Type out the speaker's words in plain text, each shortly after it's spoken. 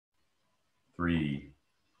3,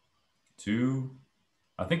 2.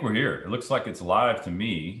 I think we're here. It looks like it's live to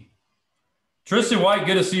me. Tristan White,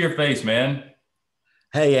 good to see your face, man.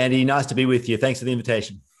 Hey, Andy, nice to be with you. Thanks for the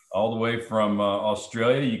invitation. All the way from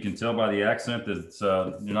Australia. You can tell by the accent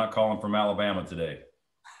that you're not calling from Alabama today.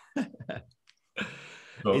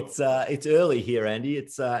 So, It's early here, Andy.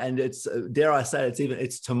 It's dare I say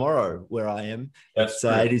it's tomorrow where I am. that's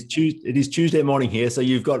true. It is Tuesday morning here, so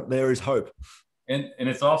there is hope. And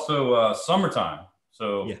it's also summertime.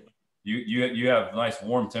 So Yeah. you have nice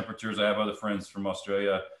warm temperatures. I have other friends from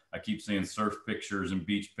Australia. I keep seeing surf pictures and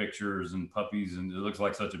beach pictures and puppies, and it looks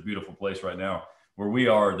like such a beautiful place right now. Where we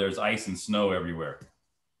are, there's ice and snow everywhere.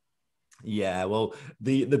 Yeah, well,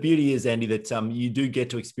 the beauty is, Andy, that you do get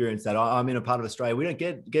to experience that. I'm in a part of Australia we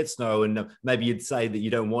don't get snow, and maybe you'd say that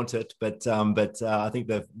you don't want it, but I think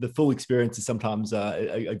the full experience is sometimes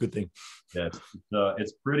a good thing. Yeah,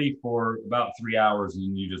 it's pretty for about 3 hours,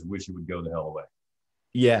 and you just wish it would go the hell away.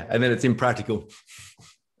 Yeah, and then it's impractical.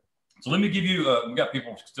 So let me give you, we got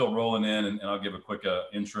people still rolling in, and I'll give a quick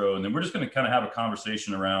intro, and then we're just going to kind of have a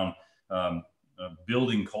conversation around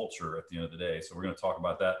building culture at the end of the day. So we're going to talk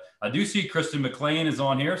about that. I do see Kristen McLean is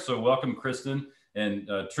on here. So welcome, Kristen. And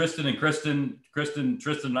Tristan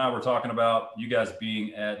and I were talking about you guys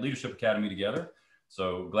being at Leadership Academy together.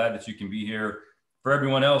 So glad that you can be here. For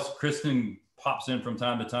everyone else, Kristen pops in from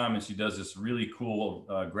time to time, and she does this really cool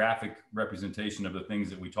graphic representation of the things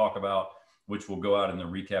that we talk about, which will go out in the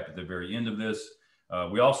recap at the very end of this.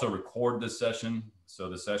 We also record this session. So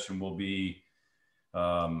the session will be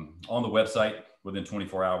on the website within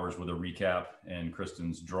 24 hours with a recap and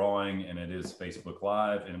Kristen's drawing, and it is Facebook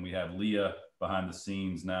Live. And we have Leah behind the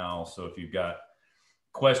scenes now. So if you've got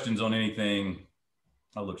questions on anything,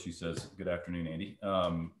 oh, look, she says, good afternoon, Andy.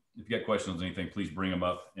 If you got questions on anything, please bring them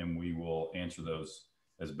up and we will answer those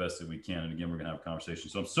as best that we can. And again, we're going to have a conversation.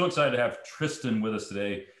 So I'm so excited to have Tristan with us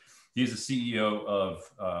today. He's the CEO of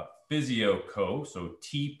Physio Co., so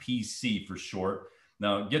TPC for short.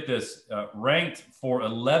 Now, get this, ranked for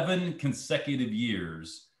 11 consecutive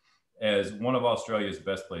years as one of Australia's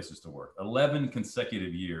best places to work. 11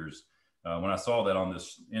 consecutive years. When I saw that on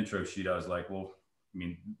this intro sheet, I was like, well, I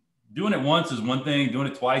mean, doing it once is one thing, doing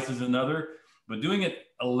it twice is another, but doing it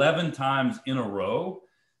 11 times in a row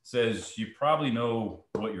says you probably know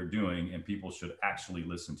what you're doing and people should actually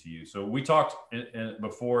listen to you. So we talked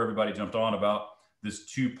before everybody jumped on about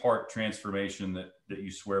this 2-part transformation that you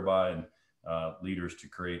swear by, and leaders to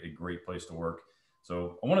create a great place to work.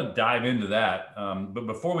 So I want to dive into that. But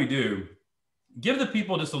before we do, give the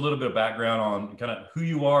people just a little bit of background on kind of who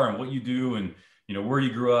you are and what you do, and where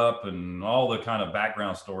you grew up and all the kind of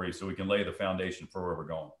background stories, so we can lay the foundation for where we're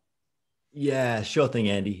going. Yeah, sure thing,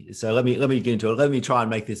 Andy. So let me get into it. Let me try and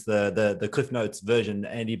make this the Cliff Notes version,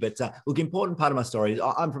 Andy. But look, important part of my story is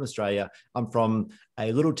I'm from Australia. I'm from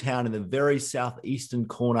a little town in the very southeastern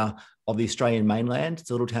corner of the Australian mainland. It's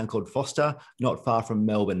a little town called Foster, not far from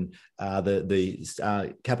Melbourne,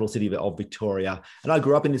 the capital city of Victoria. And I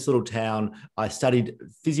grew up in this little town. I studied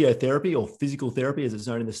physiotherapy, or physical therapy as it's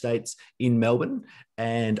known in the States, in Melbourne.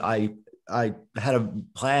 And I had a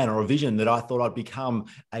plan or a vision that I thought I'd become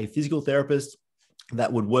a physical therapist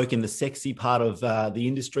that would work in the sexy part of the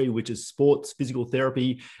industry, which is sports physical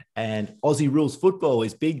therapy. And Aussie rules football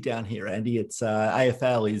is big down here, Andy. It's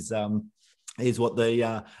AFL is what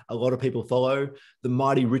a lot of people follow. The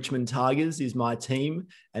mighty Richmond Tigers is my team.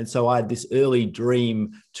 And so I had this early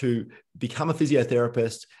dream to become a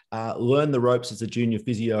physiotherapist, learn the ropes as a junior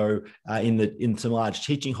physio in some large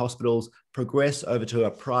teaching hospitals, progress over to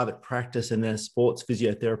a private practice and then a sports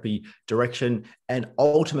physiotherapy direction, and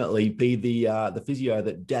ultimately be the physio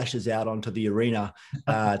that dashes out onto the arena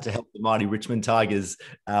to help the mighty Richmond Tigers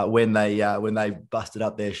when they busted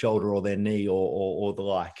up their shoulder or their knee or the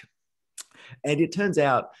like. And it turns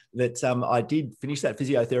out that I did finish that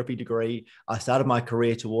physiotherapy degree. I started my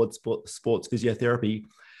career towards sports physiotherapy,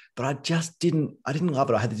 but I didn't love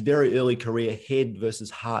it. I had this very early career head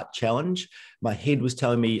versus heart challenge. My head was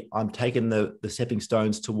telling me I'm taking the stepping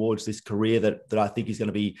stones towards this career that I think is going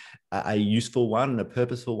to be a useful one and a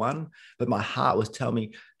purposeful one. But my heart was telling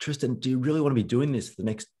me, Tristan, do you really want to be doing this for the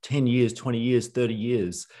next 10 years, 20 years, 30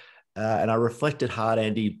 years? And I reflected hard,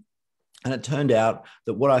 Andy. And it turned out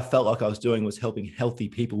that what I felt like I was doing was helping healthy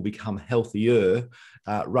people become healthier,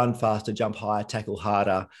 run faster, jump higher, tackle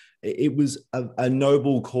harder. It was a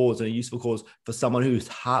noble cause and a useful cause for someone whose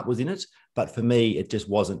heart was in it. But for me, it just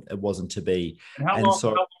wasn't. It wasn't to be. And how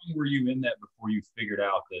long were you in that before you figured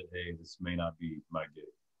out that, hey, this may not be my gig?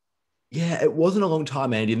 Yeah, it wasn't a long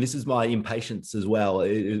time, Andy. And this is my impatience as well,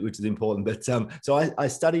 which is important. But so I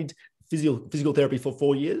studied physical therapy for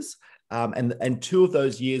 4 years. And 2 of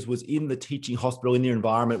those years was in the teaching hospital, in the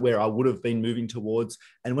environment where I would have been moving towards.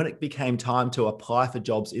 And when it became time to apply for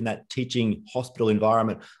jobs in that teaching hospital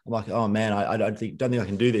environment, I'm like, oh man, I don't think I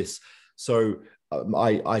can do this. So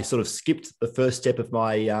I sort of skipped the first step of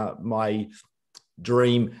my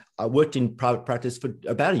dream. I worked in private practice for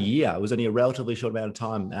about a year. It was only a relatively short amount of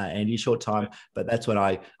time, Andy, short time. But that's when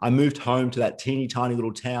I moved home to that teeny tiny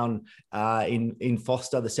little town in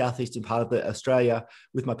Foster, the southeastern part of Australia,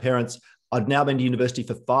 with my parents. I'd now been to university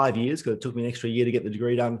for 5 years because it took me an extra year to get the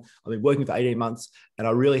degree done. I've been working for 18 months and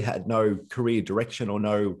I really had no career direction or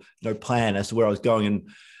no plan as to where I was going.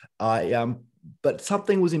 And but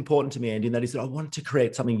something was important to me, Andy, and that is that I wanted to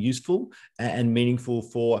create something useful and meaningful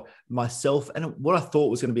for myself and what I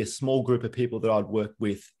thought was going to be a small group of people that I'd work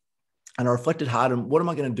with. And I reflected hard on what am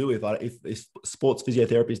I going to do if sports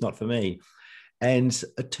physiotherapy is not for me. And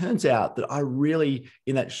it turns out that I really,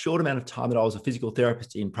 in that short amount of time that I was a physical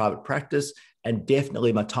therapist in private practice, and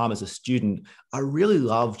definitely my time as a student, I really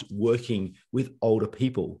loved working with older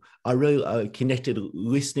people. I really connected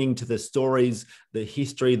listening to the stories, the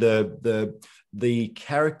history, the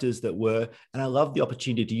characters that were, and I loved the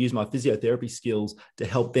opportunity to use my physiotherapy skills to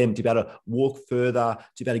help them to be able to walk further,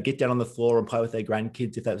 to be able to get down on the floor and play with their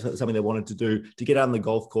grandkids if that's something they wanted to do, to get out on the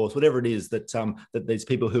golf course, whatever it is that these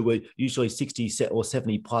people who were usually 60 or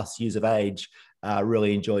 70 plus years of age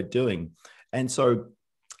really enjoyed doing. And so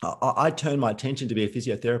I turned my attention to be a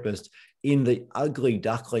physiotherapist in the ugly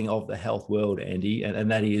duckling of the health world, Andy, and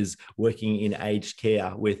that is working in aged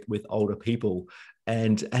care with older people.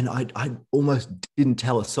 And I almost didn't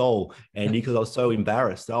tell a soul, Andy, because I was so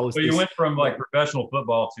embarrassed. So you went from like professional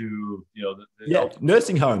football to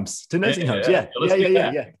nursing homes to nursing homes.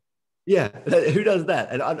 Yeah. Who does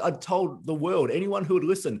that? And I told the world, anyone who would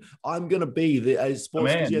listen, I'm going to be a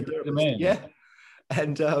sports physiotherapist. Yeah.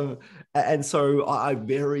 And so I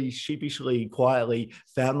very sheepishly, quietly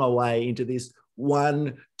found my way into this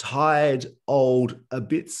one tired, old, a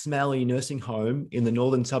bit smelly nursing home in the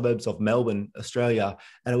northern suburbs of Melbourne, Australia.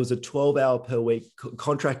 And it was a 12-hour per week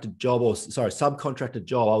subcontracted job. I was a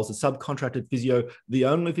subcontracted physio, the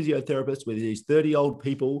only physiotherapist with these 30 old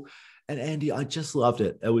people. And Andy, I just loved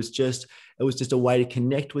it. It was just a way to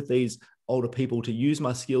connect with these older people, to use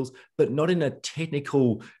my skills, but not in a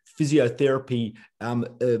technical physiotherapy,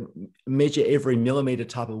 measure every millimeter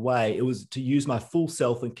type of way. It was to use my full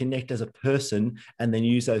self and connect as a person, and then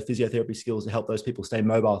use those physiotherapy skills to help those people stay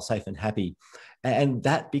mobile, safe, and happy. And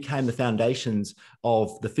that became the foundations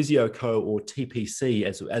of the Physio Co, or TPC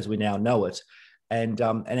as we now know it. And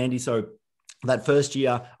Andy, so that first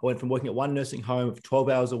year, I went from working at one nursing home for 12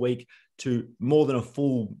 hours a week to more than a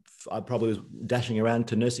full, I probably was dashing around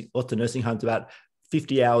to lots of nursing homes, about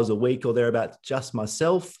 50 hours a week or thereabouts, just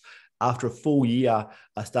myself. After a full year,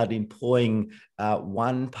 I started employing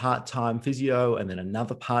one part-time physio and then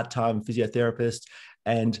another part-time physiotherapist.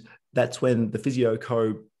 And that's when the Physio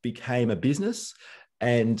Co became a business.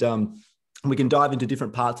 And we can dive into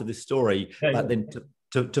different parts of this story, but then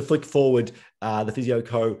to flick forward, the Physio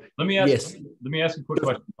Co. Let me ask you a quick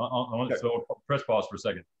question. So press pause for a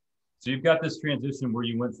second. So you've got this transition where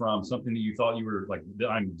you went from something that you thought you were like,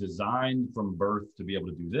 I'm designed from birth to be able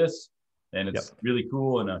to do this, and it's really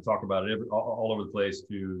cool, and I talk about it all over the place,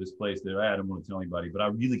 to this place that I don't want to tell anybody, but I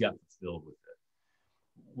really got fulfilled with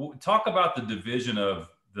it. Talk about the division of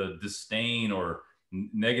the disdain or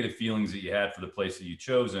negative feelings that you had for the place that you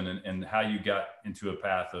chosen, and how you got into a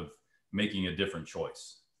path of making a different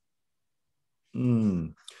choice.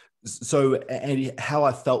 So, Andy, how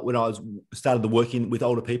I felt when I started working with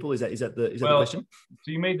older people, is that the question?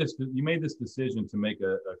 So you made this decision to make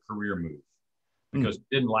a career move because you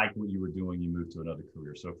didn't like what you were doing. You moved to another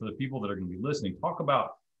career. So for the people that are going to be listening, talk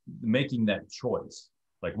about making that choice.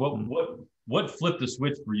 Like what flipped the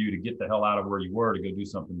switch for you to get the hell out of where you were to go do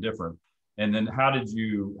something different? And then how did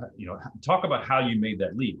you talk about how you made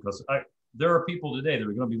that leap? Because there are people today that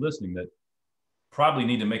are going to be listening that probably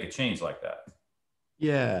need to make a change like that.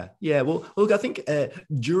 Yeah. Well, look, I think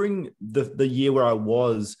during the year where I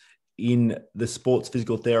was in the sports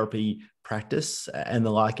physical therapy practice and the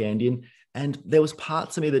like, Andy, and there was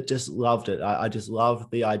parts of me that just loved it. I just loved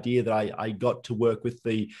the idea that I got to work with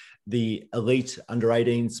the elite under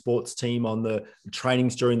 18 sports team on the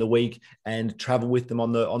trainings during the week and travel with them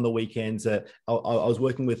on the weekends. I was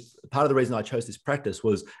working with, part of the reason I chose this practice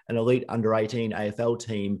was an elite under 18 AFL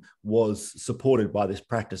team was supported by this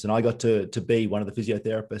practice, and I got to be one of the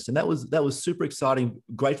physiotherapists, and that was super exciting,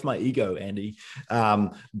 great for my ego, Andy.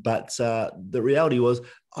 But the reality was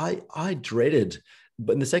I dreaded.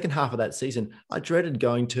 But in the second half of that season, I dreaded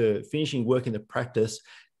finishing work in the practice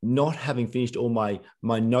not having finished all my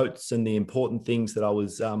notes and the important things that I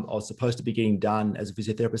was supposed to be getting done as a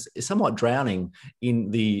physiotherapist, is somewhat drowning in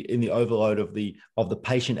the overload of the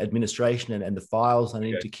patient administration and the files I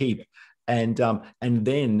need to keep, and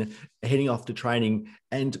then heading off to training.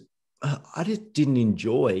 And I just didn't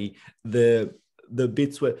enjoy the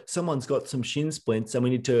bits where someone's got some shin splints and we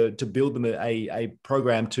need to build them a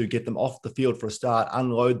program to get them off the field for a start,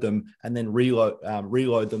 unload them, and then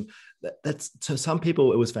reload them. That's, to some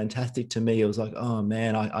people, it was fantastic. To me, it was like, oh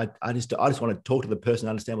man, I just want to talk to the person,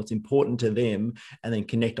 understand what's important to them, and then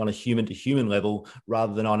connect on a human to human level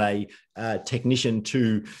rather than on a technician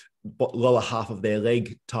to lower half of their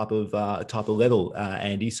leg type of level,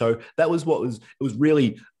 Andy. So that was it was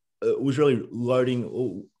really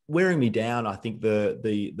wearing me down. I think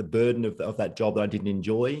the burden of that job that I didn't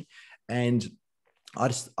enjoy. And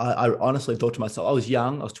I honestly thought to myself, I was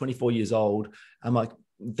young, I was 24 years old. I'm like,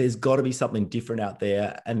 there's got to be something different out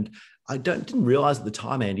there. And I didn't realize at the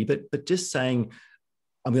time, Andy, but just saying,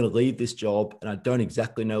 I'm going to leave this job and I don't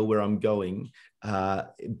exactly know where I'm going,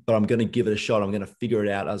 but I'm going to give it a shot. I'm going to figure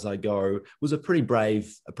it out as I go, was a pretty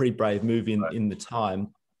brave move in the time.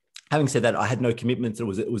 Having said that, I had no commitments. It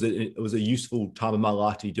was a useful time of my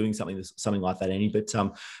life to be doing something like that, Annie.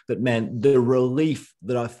 But man, the relief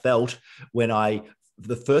that I felt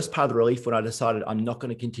the first part of the relief when I decided I'm not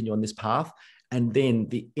going to continue on this path, and then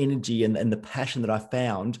the energy and the passion that I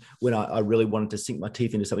found when I really wanted to sink my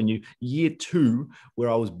teeth into something new. Year 2, where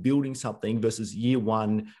I was building something, versus year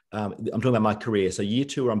 1, I'm talking about my career. So year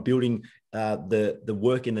 2, where I'm building the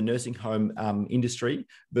work in the nursing home industry,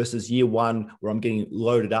 versus year 1, where I'm getting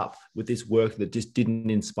loaded up with this work that just didn't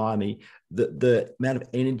inspire me. The amount of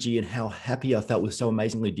energy and how happy I felt was so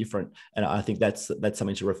amazingly different. And I think that's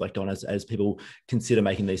something to reflect on as people consider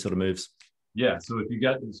making these sort of moves. Yeah. So I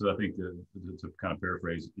think to kind of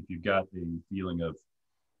paraphrase, if you've got a feeling of,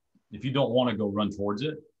 if you don't want to go run towards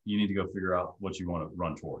it, you need to go figure out what you want to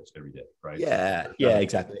run towards every day. Right. Yeah. Yeah,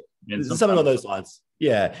 exactly. And something on those lines.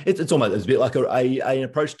 Yeah. It's almost a bit like an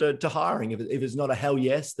approach to hiring. If it's not a hell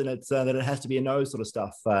yes, then it has to be a no sort of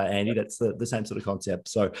stuff, Andy. That's the same sort of concept.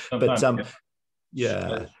 So,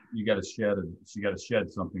 yeah, you got to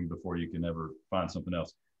shed something before you can ever find something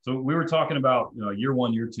else. So we were talking about, year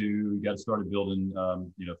 1, year 2, you got started building,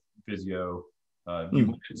 physio. You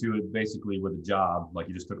went into it basically with a job, like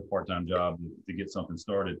you just took a part-time job to get something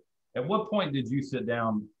started. At what point did you sit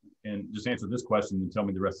down and just answer this question and tell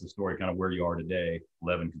me the rest of the story, kind of where you are today,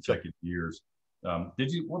 11 consecutive years?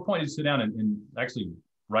 What point did you sit down and actually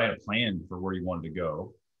write a plan for where you wanted to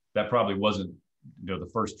go? That probably wasn't, the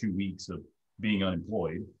first 2 weeks of being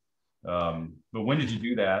unemployed. But when did you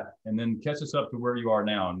do that? And then catch us up to where you are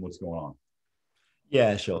now and what's going on.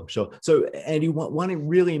 Yeah, sure. So, Andy, one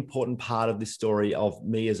really important part of this story of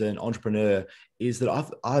me as an entrepreneur is that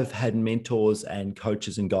I've had mentors and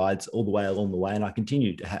coaches and guides all the way along the way, and I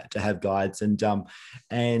continue to have guides.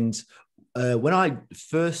 And when I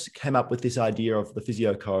first came up with this idea of the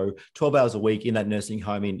Physio Co, 12 hours a week in that nursing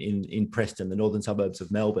home in Preston, the northern suburbs of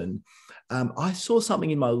Melbourne, I saw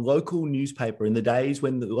something in my local newspaper in the days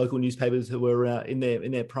when the local newspapers were in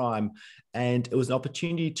their prime, and it was an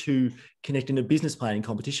opportunity to connect in a business planning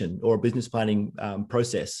competition or a business planning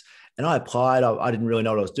process. And I applied. I didn't really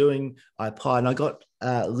know what I was doing. I applied, and I got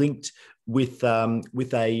linked with a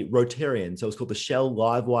Rotarian. So it was called the Shell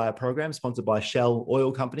Livewire program, sponsored by Shell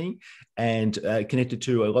Oil Company, and connected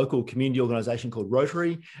to a local community organization called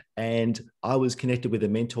Rotary. And I was connected with a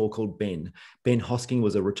mentor called Ben. Ben Hosking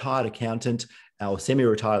was a retired accountant, or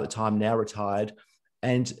semi-retired at the time, now retired.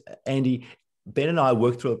 And Andy, Ben and I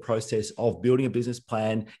worked through a process of building a business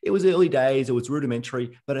plan. It was early days, it was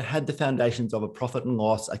rudimentary, but it had the foundations of a profit and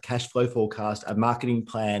loss, a cash flow forecast, a marketing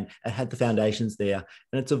plan. It had the foundations there,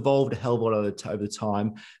 and it's evolved a hell of a lot over the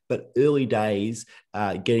time. But early days,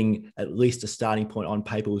 getting at least a starting point on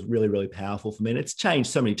paper was really, really powerful for me. And it's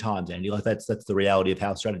changed so many times, Andy. Like that's the reality of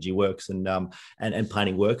how strategy works and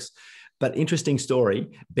planning works. But interesting story,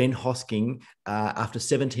 Ben Hosking, after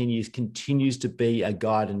 17 years, continues to be a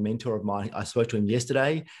guide and mentor of mine. I spoke to him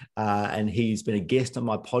yesterday, and he's been a guest on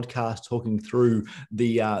my podcast talking through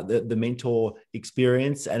the mentor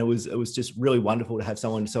experience. And it was just really wonderful to have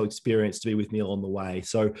someone so experienced to be with me along the way.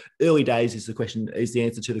 So early days is the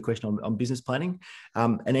answer to the question on business planning.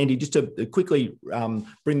 And Andy, just to quickly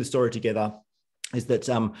bring the story together, is that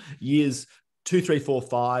years 2, 3, 4,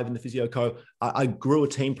 5 in the Physio Co, I grew a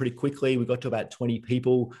team pretty quickly. We got to about 20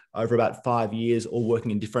 people over about 5 years, all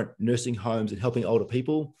working in different nursing homes and helping older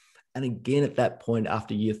people. And again, at that point,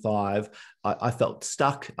 after year 5, I felt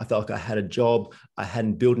stuck. I felt like I had a job. I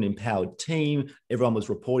hadn't built an empowered team. Everyone was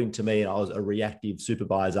reporting to me, and I was a reactive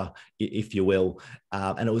supervisor, if you will.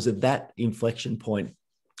 And it was at that inflection point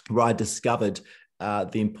where I discovered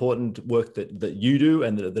the important work that you do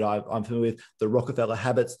and that I'm familiar with, the Rockefeller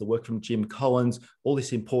habits, the work from Jim Collins, all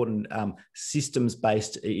this important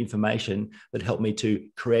systems-based information that helped me to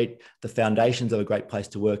create the foundations of a great place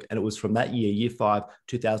to work. And it was from that year 5,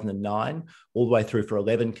 2009, all the way through for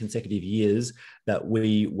 11 consecutive years that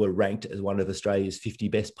we were ranked as one of Australia's 50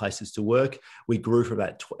 best places to work. We grew from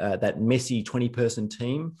that messy 20-person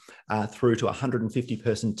team through to a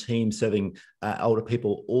 150-person team serving older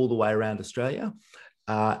people all the way around Australia.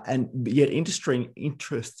 And yet,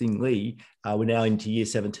 interestingly, we're now into year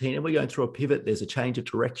 17, and we're going through a pivot. There's a change of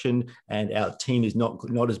direction, and our team is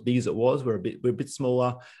not as big as it was. We're a bit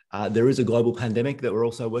smaller. There is a global pandemic that we're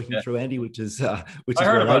also working through, Andy, which is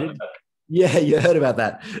related. Yeah, you heard about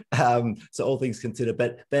that. So all things considered,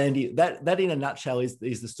 but Andy, that in a nutshell is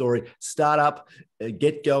the story. Start up,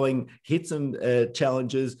 get going, hit some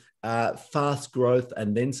challenges, fast growth,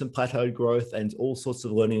 and then some plateaued growth, and all sorts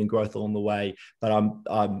of learning and growth along the way. But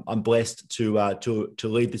I'm blessed to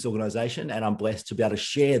lead this organization, and I'm blessed to be able to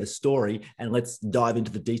share the story. And let's dive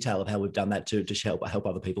into the detail of how we've done that to help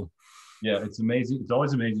other people. Yeah, it's amazing. It's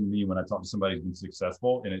always amazing to me when I talk to somebody who's been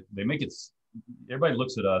successful, and they make it. Everybody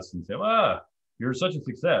looks at us and say, you're such a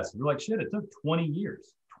success. We're like, shit, it took 20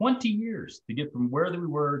 years to get from where we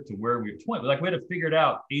were to where we were 20. Like we had to figure it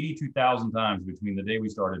out 82,000 times between the day we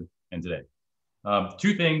started and today.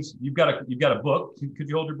 2 things. You've got a book. Could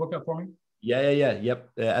you hold your book up for me? Yep.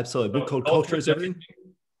 Absolutely. Book called Culture is Everything.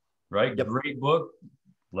 Right. Yep. Great book.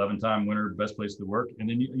 11-time winner, best place to work. And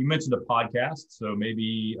then you mentioned a podcast. So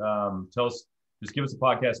maybe just give us a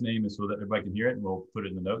podcast name so that everybody can hear it, and we'll put it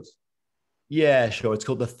in the notes. Yeah, sure. It's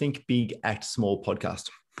called the Think Big, Act Small podcast.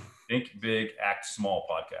 Think Big, Act Small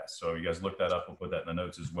podcast. So you guys look that up. We'll put that in the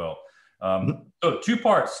notes as well. So two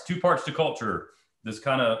parts to culture. This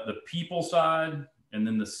kind of the people side and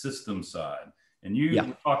then the system side. And you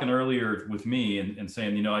were talking earlier with me and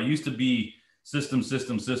saying, I used to be systems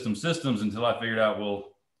until I figured out, well,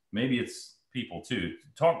 maybe it's people too.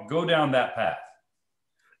 Go down that path.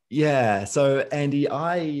 Yeah. So Andy,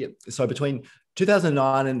 between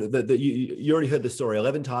 2009 and you already heard the story,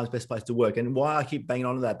 11 times best place to work. And why I keep banging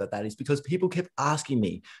on to that is because people kept asking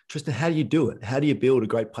me, Tristan, how do you do it? How do you build a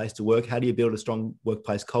great place to work? How do you build a strong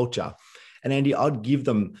workplace culture? And Andy, I'd give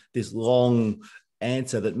them this long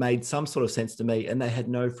answer that made some sort of sense to me, and they had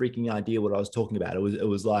no freaking idea what I was talking about. It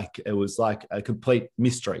was like a complete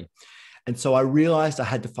mystery. And so I realized I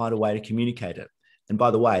had to find a way to communicate it. And by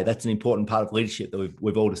the way, that's an important part of leadership that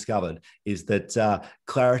we've all discovered, is that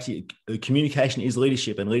communication is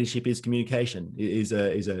leadership, and leadership is communication, is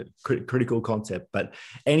a critical concept. But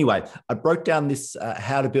anyway, I broke down this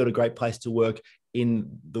how to build a great place to work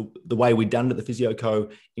in the way we'd done it at the Physio Co.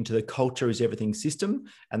 into the Culture is Everything system.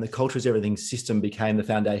 And the Culture is Everything system became the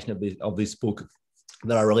foundation of this book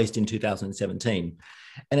that I released in 2017.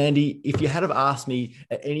 And Andy, if you had have asked me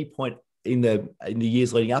at any point in the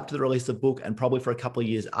years leading up to the release of the book, and probably for a couple of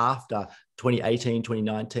years after 2018,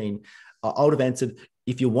 2019, I would have answered,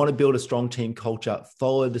 if you want to build a strong team culture,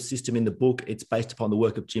 follow the system in the book. It's based upon the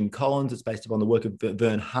work of Jim Collins. It's based upon the work of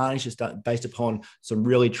Vern Harnish. It's based upon some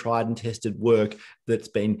really tried and tested work that's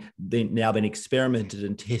now been experimented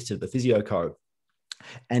and tested at the Physio Co.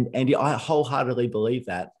 And Andy, I wholeheartedly believe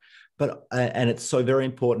that. But and it's so very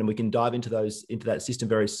important, and we can dive into that system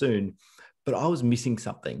very soon. But I was missing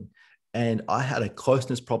something. And I had a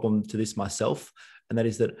closeness problem to this myself. And that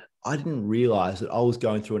is that I didn't realize that I was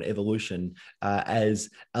going through an evolution as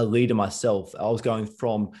a leader myself. I was going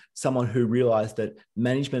from someone who realized that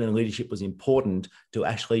management and leadership was important to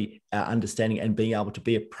actually understanding and being able to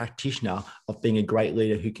be a practitioner of being a great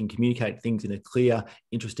leader who can communicate things in a clear,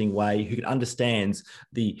 interesting way, who understands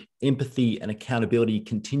the empathy and accountability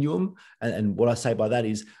continuum. And what I say by that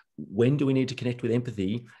is, when do we need to connect with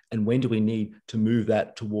empathy, and when do we need to move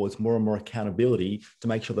that towards more and more accountability to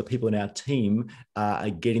make sure that people in our team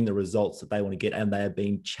are getting the results that they want to get, and they are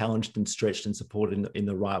being challenged and stretched and supported in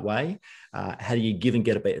the right way? How do you give and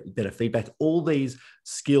get a better feedback? All these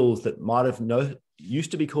skills that might have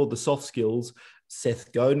used to be called the soft skills.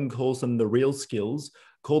 Seth Godin calls them the real skills.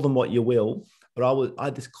 Call them what you will. But I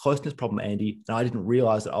had this closeness problem, Andy, and I didn't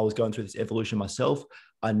realize that I was going through this evolution myself.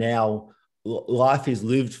 Life is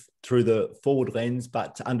lived through the forward lens,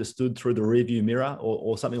 but understood through the rearview mirror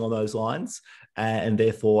or something along those lines. And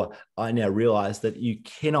therefore, I now realize that you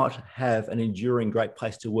cannot have an enduring great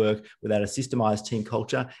place to work without a systemized team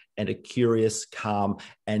culture and a curious, calm,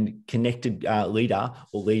 and connected leader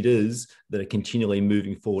or leaders that are continually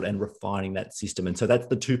moving forward and refining that system. And so that's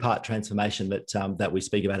the two-part transformation that we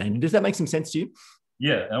speak about. And does that make some sense to you?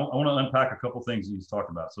 Yeah, I want to unpack a couple things you talked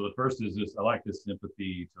about. So the first is this: I like this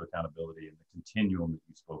empathy to accountability and the continuum that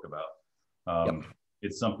you spoke about. Yep.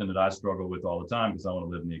 It's something that I struggle with all the time because I want to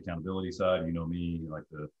live in the accountability side. You know me, like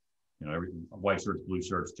every white shirts, blue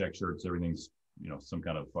shirts, check shirts, everything's some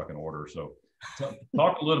kind of fucking order. So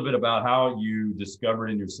talk a little bit about how you discovered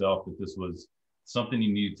in yourself that this was something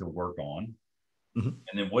you needed to work on, and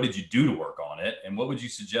then what did you do to work on it, and what would you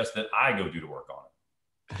suggest that I go do to work on it?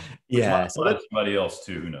 Which Yeah, might apply to somebody else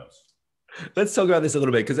too. Who knows? Let's talk about this a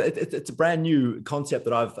little bit because it's a brand new concept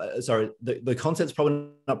that the concept's probably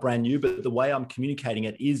not brand new, but the way I'm communicating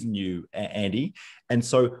it is new, Andy. And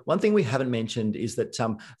so one thing we haven't mentioned is that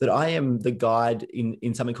that I am the guide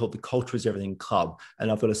in something called the Culture is Everything Club. And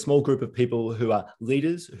I've got a small group of people who are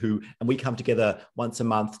leaders and we come together once a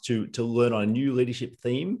month to learn on a new leadership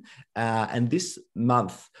theme. And this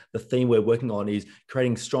month, the theme we're working on is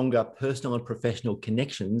creating stronger personal and professional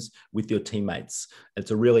connections with your teammates.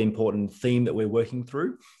 It's a really important theme that we're working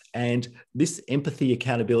through. And this empathy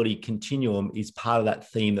accountability continuum is part of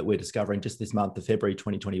that theme that we're discovering just this month of February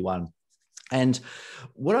 2021. And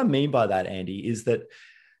what I mean by that, Andy, is that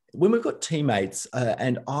when we've got teammates,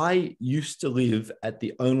 and I used to live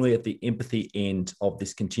only at the empathy end of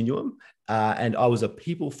this continuum, and I was a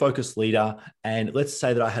people-focused leader. And let's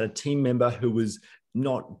say that I had a team member who was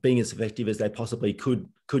not being as effective as they possibly could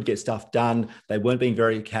get stuff done. They weren't being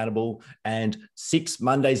very accountable. And 6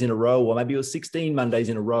 Mondays in a row, or maybe it was 16 Mondays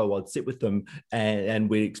in a row, I'd sit with them and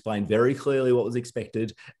we'd explain very clearly what was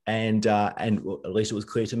expected. And at least it was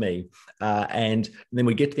clear to me. And then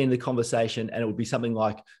we'd get to the end of the conversation and it would be something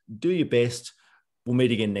like, do your best. We'll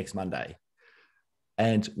meet again next Monday.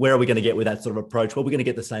 And where are we going to get with that sort of approach? Well, we're going to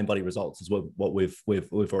get the same bloody results as what we've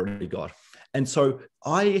already got. And so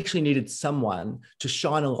I actually needed someone to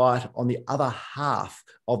shine a light on the other half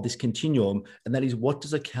of this continuum. And that is, what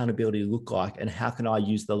does accountability look like? And how can I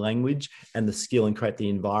use the language and the skill and create the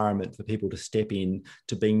environment for people to step in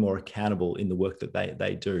to being more accountable in the work that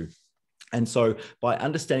they do? And so by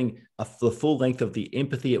understanding the full length of the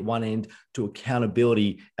empathy at one end to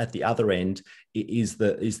accountability at the other end is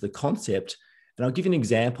the concept. And I'll give you an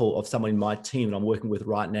example of someone in my team that I'm working with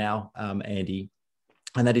right now, Andy.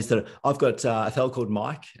 And that is that I've got a fellow called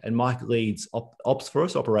Mike, and Mike leads ops for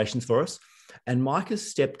us, operations for us. And Mike has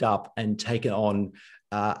stepped up and taken on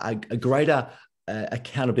a greater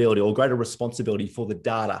accountability or greater responsibility for the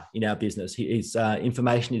data in our business. His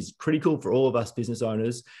information is critical for all of us business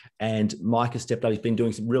owners. And Mike has stepped up. He's been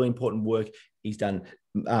doing some really important work. He's done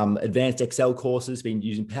advanced Excel courses, been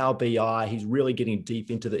using Power BI. He's really getting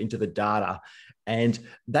deep into the data. And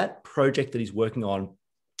that project that he's working on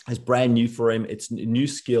is brand new for him. It's a new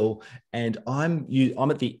skill. And I'm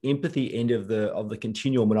at the empathy end of the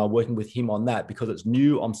continuum when I'm working with him on that, because it's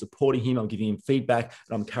new. I'm supporting him. I'm giving him feedback,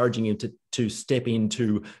 and I'm encouraging him to step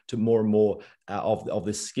into more and more of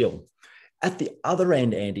this skill. At the other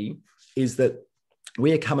end, Andy, is that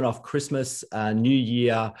we are coming off Christmas, New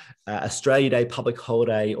Year, Australia Day, public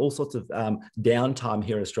holiday, all sorts of downtime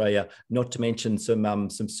here in Australia, not to mention some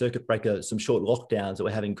circuit breaker, some short lockdowns that we're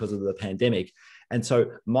having because of the pandemic. And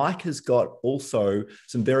so Mike has got also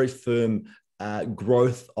some very firm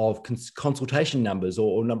growth of consultation numbers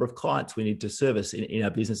or number of clients we need to service in our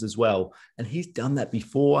business as well. And he's done that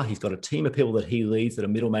before. He's got a team of people that he leads that are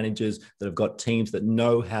middle managers that have got teams that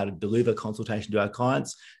know how to deliver consultation to our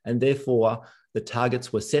clients. And therefore, the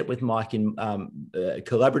targets were set with Mike in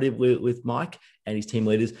collaboratively with Mike and his team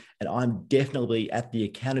leaders. And I'm definitely at the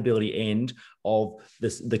accountability end of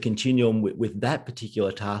the continuum with that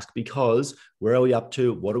particular task, because where are we up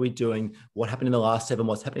to? What are we doing? What happened in the last 7?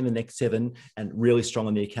 What's happening in the next 7? And really strong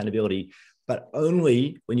on the accountability. But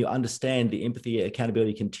only when you understand the empathy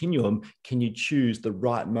accountability continuum can you choose the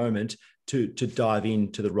right moment to dive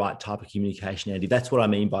into the right type of communication, Andy. That's what I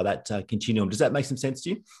mean by that continuum. Does that make some sense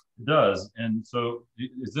to you? It does. And so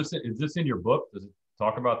is this in your book? Does it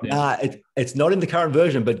talk about the it's not in the current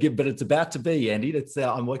version, but it's about to be, Andy. It's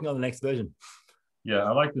I'm working on the next version. Yeah,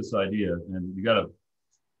 I like this idea. And you got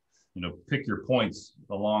to pick your points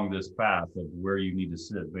along this path of where you need to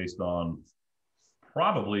sit based on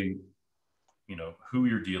probably who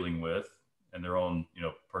you're dealing with and their own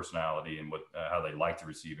personality and how they like to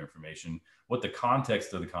receive information, what the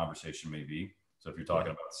context of the conversation may be. So if you're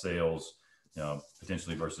talking about sales,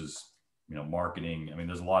 potentially versus marketing. I mean,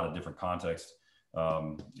 there's a lot of different contexts.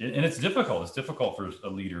 And it's difficult. It's difficult for a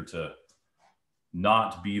leader to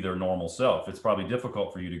not be their normal self. It's probably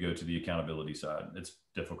difficult for you to go to the accountability side. It's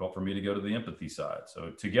difficult for me to go to the empathy side. So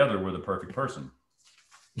together we're the perfect person.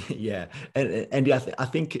 Yeah. And Andy, I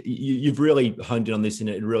think you've really honed in on this in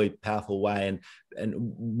a really powerful way. And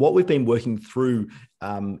what we've been working through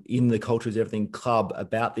in the Culture is Everything Club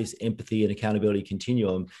about this empathy and accountability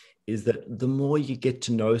continuum is that the more you get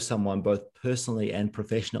to know someone, both personally and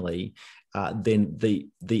professionally, then the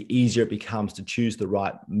easier it becomes to choose the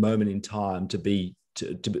right moment in time to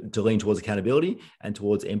lean towards accountability and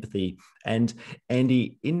towards empathy. And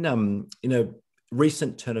Andy, in a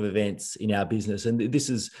recent turn of events in our business, and this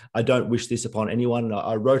is, I don't wish this upon anyone.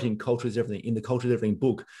 I wrote in Culture is Everything, in the Culture is Everything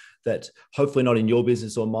book, that hopefully not in your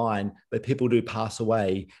business or mine, but people do pass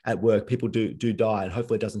away at work. People do die, and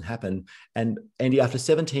hopefully it doesn't happen. And Andy, after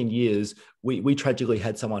 17 years, we tragically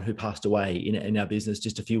had someone who passed away in our business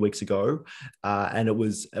just a few weeks ago, and it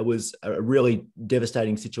was a really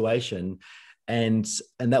devastating situation. And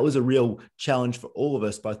that was a real challenge for all of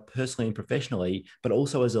us, both personally and professionally, but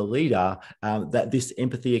also as a leader, that this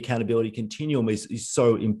empathy accountability continuum is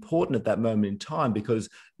so important at that moment in time, because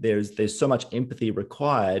there's so much empathy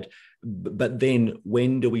required. But then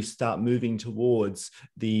when do we start moving towards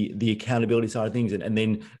the accountability side of things? And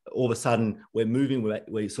then all of a sudden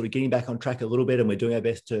we're sort of getting back on track a little bit, and we're doing our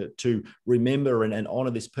best to remember and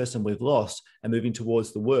honor this person we've lost and moving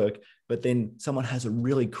towards the work. But then someone has a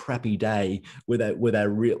really crappy day where they're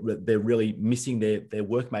really missing their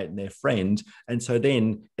workmate and their friend. And so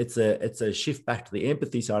then it's a shift back to the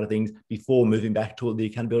empathy side of things before moving back toward the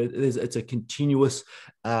accountability. It's a continuous,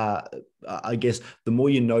 I guess, the more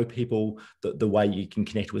you know people, the way you can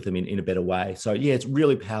connect with them in a better way. So yeah, it's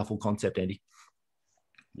really powerful concept, Andy.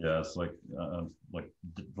 Yeah, it's like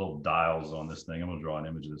little dials on this thing. I'm going to draw an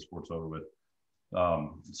image of this before it's over with.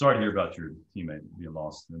 Sorry to hear about your teammate being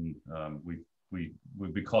lost. And we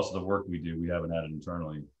because of the work we do, we haven't had it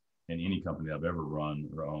internally in any company I've ever run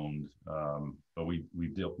or owned. But we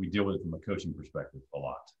deal with it from a coaching perspective a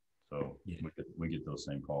lot. So yeah, we get those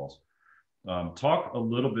same calls. Talk a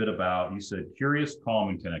little bit about, you said curious, calm,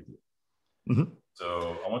 and connected. Mm-hmm.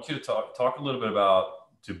 So I want you to talk a little bit about,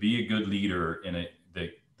 to be a good leader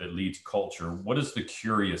that leads culture. What does the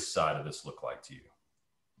curious side of this look like to you?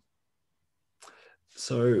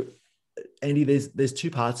 So, Andy, there's two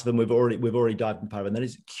parts of them. We've already dived into part of it, and that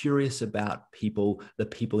is curious about people, the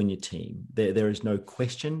people in your team. There is no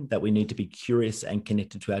question that we need to be curious and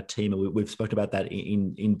connected to our team, and we've spoken about that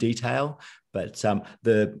in detail. But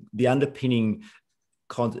the underpinning,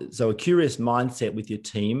 so a curious mindset with your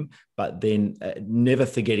team, but then never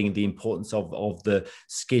forgetting the importance of the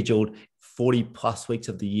scheduled 40 plus weeks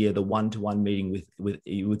of the year, the one-to-one meeting with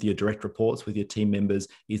your direct reports, with your team members,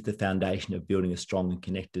 is the foundation of building a strong and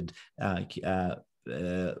connected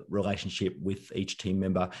relationship with each team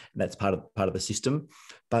member. And that's part of the system.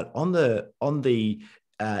 But on the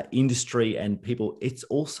industry and people, it's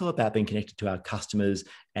also about being connected to our customers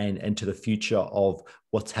and to the future of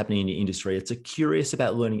what's happening in your industry. It's curious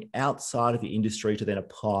about learning outside of your industry to then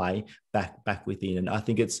apply back within. And I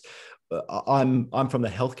think I'm from the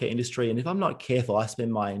healthcare industry, and if I'm not careful, I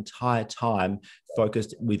spend my entire time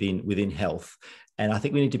focused within health. And I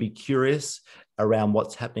think we need to be curious around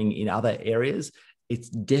what's happening in other areas. It's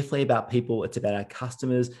definitely about people. It's about our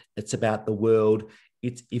customers. It's about the world.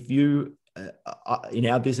 It's, if you in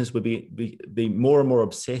our business, would be more and more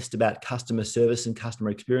obsessed about customer service and customer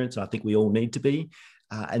experience, and I think we all need to be.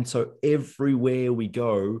 And so everywhere we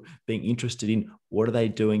go, being interested in what are they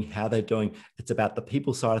doing, how they're doing. It's about the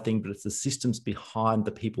people side of things, but it's the systems behind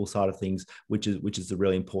the people side of things, which is the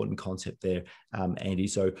really important concept there, Andy.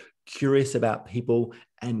 So curious about people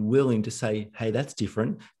and willing to say, hey, that's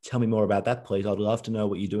different. Tell me more about that, please. I'd love to know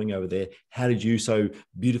what you're doing over there. How did you so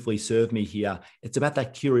beautifully serve me here? It's about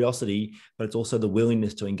that curiosity, but it's also the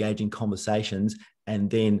willingness to engage in conversations and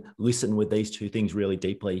then listen with these two things really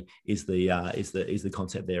deeply is the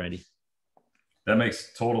concept there, Andy. That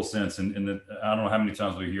makes total sense. And I don't know how many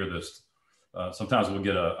times we hear this. Sometimes we'll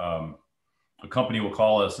get a company will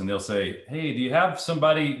call us and they'll say, hey, do you have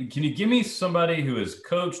somebody, can you give me somebody who has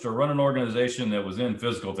coached or run an organization that was in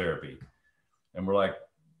physical therapy? And we're like,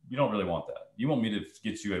 you don't really want that. You want me to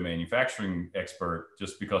get you a manufacturing expert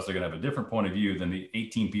just because they're going to have a different point of view than the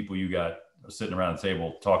 18 people you got sitting around the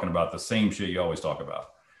table talking about the same shit you always talk about.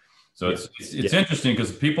 So it's interesting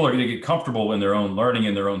because people are going to get comfortable in their own learning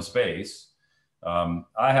in their own space. I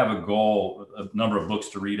have a goal, a number of books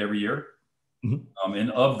to read every year. Mm-hmm.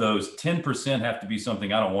 And of those, 10% have to be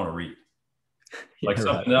something I don't want to read. Like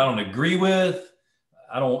something that I don't agree with.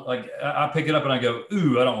 I don't like, I pick it up and I go,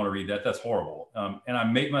 ooh, I don't want to read that. That's horrible. And I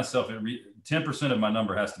make myself 10% of my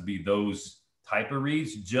number has to be those type of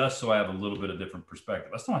reads, just so I have a little bit of different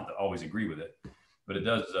perspective. I still have to always agree with it, but it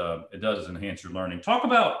does enhance your learning. Talk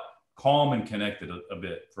about calm and connected a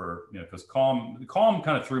bit for, because calm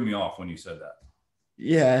kind of threw me off when you said that.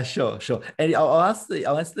 Yeah, sure. And I'll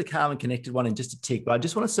answer the calm and connected one in just a tick, but I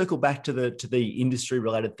just want to circle back to the industry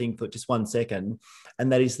related thing for just 1 second.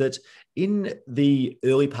 And that is that in the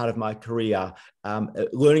early part of my career,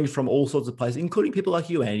 learning from all sorts of places, including people like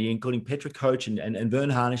you, Andy, including Petra Coach and Vern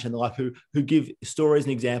Harnish and the like, who give stories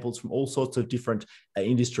and examples from all sorts of different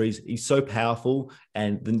industries, is so powerful.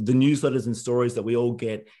 And the newsletters and stories that we all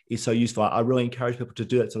get is so useful. I really encourage people to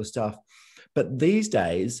do that sort of stuff. But these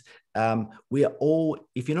days, we are all,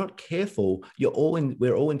 if you're not careful,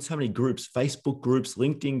 we're all in so many groups, Facebook groups,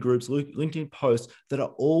 LinkedIn posts that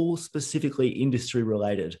are all specifically industry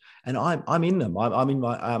related. And I'm in them. I'm in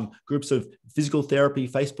my groups of physical therapy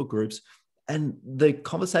Facebook groups. And the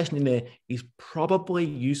conversation in there is probably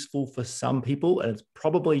useful for some people, and it's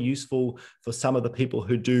probably useful for some of the people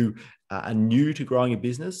who are new to growing a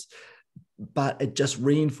business. But it just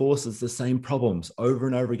reinforces the same problems over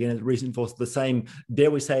and over again. It reinforces the same, dare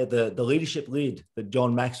we say, the leadership lead that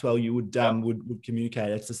John Maxwell would communicate.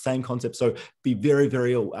 It's the same concept. So be very,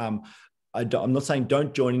 very. I'm not saying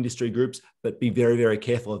don't join industry groups, but be very, very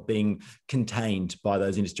careful of being contained by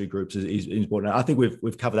those industry groups is important. I think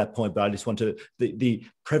we've covered that point, but I just want to the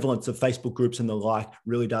prevalence of Facebook groups and the like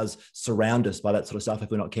really does surround us by that sort of stuff if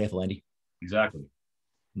we're not careful, Andy. Exactly.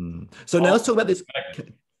 So now let's talk about this.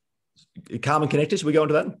 Calm and connected. Should we go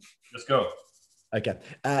into that? Let's go. Okay.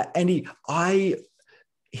 Andy,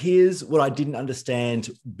 here's what I didn't understand.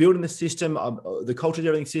 Building the system, the culture of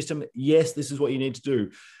everything system. Yes, this is what you need to do.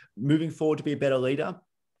 Moving forward to be a better leader.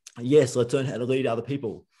 Yes, let's learn how to lead other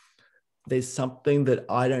people. There's something that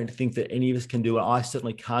I don't think that any of us can do, and I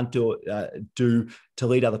certainly can't do to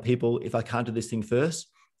lead other people if I can't do this thing first,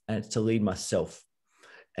 and it's to lead myself.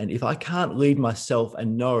 And if I can't lead myself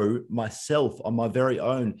and know myself on my very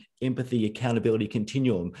own empathy, accountability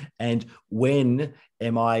continuum, and when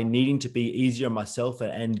am I needing to be easier on myself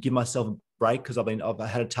and give myself a break because I've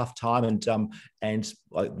had a tough time, and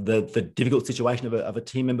like the difficult situation of a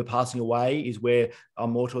team member passing away is where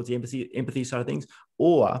I'm more towards the empathy side of things.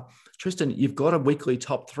 Or Tristan, you've got a weekly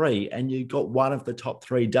top 3 and you've got one of the top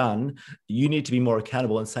 3 done. You need to be more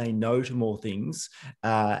accountable and saying no to more things,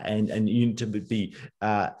 and you need to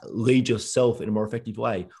lead yourself in a more effective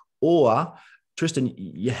way. Or Tristan,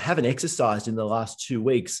 you haven't exercised in the last 2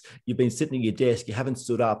 weeks. You've been sitting at your desk. You haven't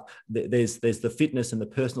stood up. There's the fitness and the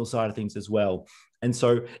personal side of things as well. And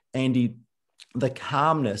so, Andy, the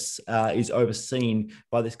calmness is overseen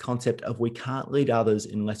by this concept of we can't lead others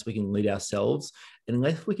unless we can lead ourselves, and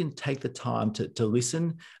unless we can take the time to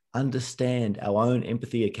listen, understand our own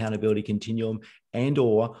empathy, accountability continuum, and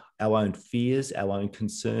or our own fears, our own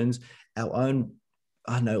concerns, our own,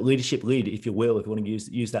 leadership lead, if you will, if you want to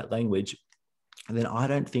use that language. And then I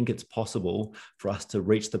don't think it's possible for us to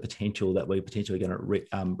reach the potential that we're potentially going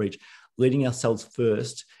to reach. Leading ourselves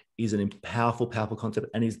first is a powerful concept,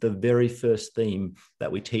 and is the very first theme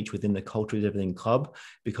that we teach within the Culture is Everything Club,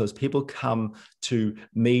 because people come to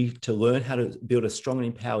me to learn how to build a strong and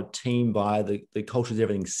empowered team via the Culture is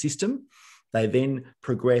Everything system. They then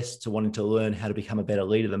progress to wanting to learn how to become a better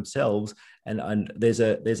leader themselves. And there's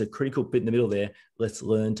a critical bit in the middle there. Let's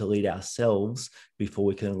learn to lead ourselves before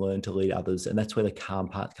we can learn to lead others. And that's where the calm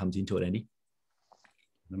part comes into it, Andy.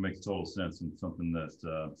 That makes total sense, and something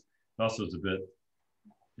that also is a bit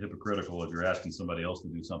hypocritical if you're asking somebody else to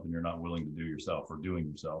do something you're not willing to do yourself or doing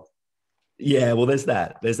yourself. Yeah, well, there's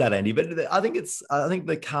that, Andy. But I think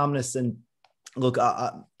the calmness, and look,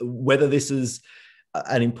 whether this is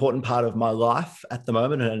an important part of my life at the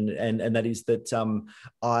moment, and that is that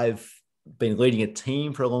I've been leading a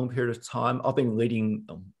team for a long period of time. I've been leading,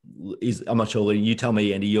 I'm not sure, you tell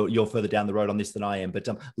me, Andy, you're further down the road on this than I am, but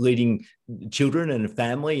leading children and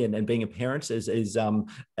family and being a parent is something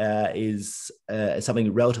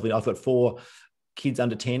relatively, I've got 4 kids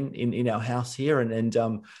under 10 in our house here.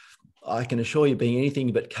 And I can assure you, being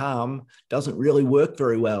anything but calm doesn't really work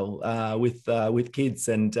very well with kids,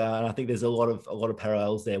 and I think there's a lot of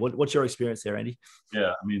parallels there. What's your experience there, Andy?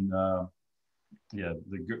 Yeah, I mean,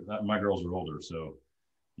 my girls are older, so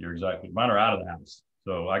you're exactly. Mine are out of the house,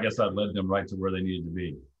 so I guess I've led them right to where they needed to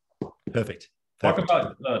be. Perfect.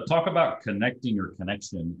 Talk about connecting or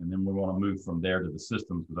connection, and then we want to move from there to the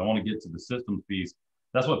systems, because I want to get to the systems piece.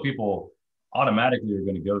 That's what people automatically are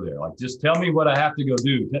going to go there. Like, just tell me what I have to go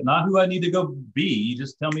do, not who I need to go be.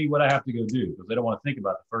 Just tell me what I have to go do, because they don't want to think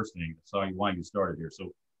about the first thing. That's why you started here.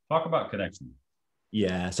 So talk about connection.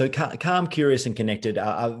 Yeah. So calm, curious, and connected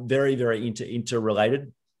are very, very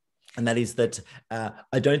interrelated. And that is that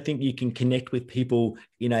I don't think you can connect with people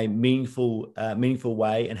in a meaningful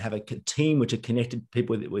way and have a team which are connected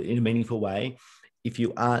people in a meaningful way if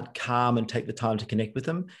you aren't calm and take the time to connect with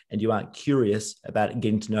them, and you aren't curious about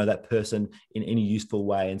getting to know that person in any useful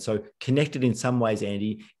way. And so connected in some ways,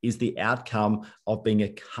 Andy, is the outcome of being a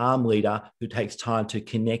calm leader who takes time to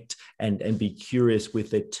connect and be curious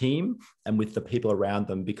with their team and with the people around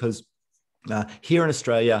them. Because here in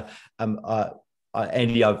Australia,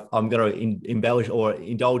 Andy, I'm going to embellish or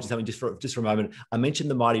indulge in something just for a moment. I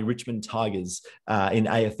mentioned the mighty Richmond Tigers in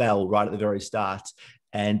AFL right at the very start.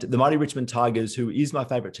 And the mighty Richmond Tigers, who is my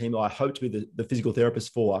favorite team, I hope to be the physical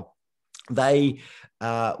therapist for, they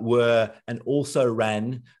were and also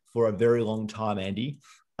ran for a very long time, Andy.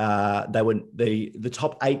 They were the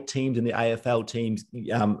top 8 teams in the AFL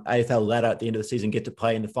AFL ladder at the end of the season get to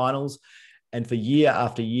play in the finals. And for year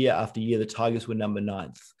after year after year, the Tigers were number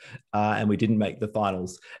 9th, and we didn't make the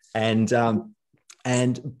finals. But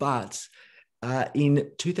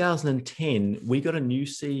in 2010, we got a new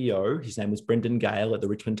CEO. His name was Brendan Gale at the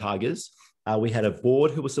Richmond Tigers. We had a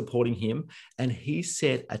board who was supporting him, and he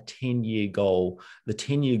set a 10-year goal. The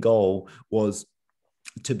 10-year goal was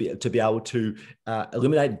to be able to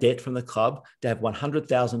eliminate debt from the club, to have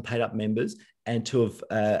 100,000 paid up members, and to have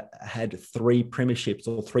had 3 premierships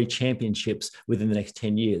or 3 championships within the next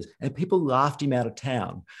 10 years. And people laughed him out of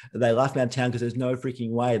town. They laughed him out of town because there's no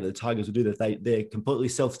freaking way that the Tigers would do that. They're completely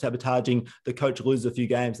self-sabotaging. The coach loses a few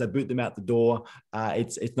games. They boot them out the door.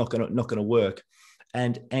 It's not going to work.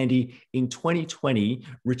 And Andy, in 2020,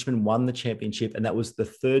 Richmond won the championship, and that was the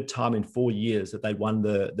 3rd time in 4 years that they'd won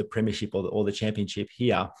the premiership or the championship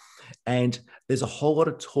here. And there's a whole lot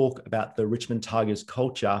of talk about the Richmond Tigers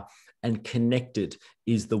culture, and connected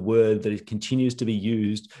is the word that continues to be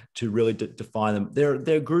used to really define them. They're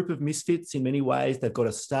a group of misfits in many ways. They've got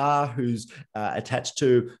a star who's attached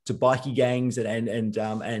to bikie gangs and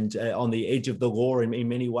on the edge of the law in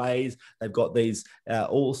many ways. They've got these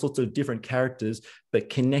all sorts of different characters, but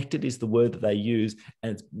connected is the word that they use.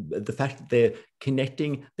 And it's the fact that they're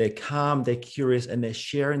connecting, they're calm, they're curious, and they're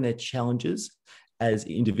sharing their challenges as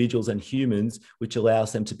individuals and humans, which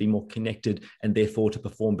allows them to be more connected and therefore to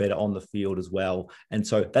perform better on the field as well. And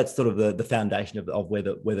so that's sort of the foundation of where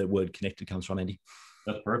the word connected comes from, Andy.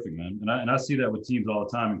 That's perfect, man. And I see that with teams all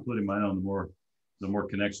the time, including my own, the more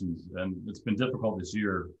connections. And it's been difficult this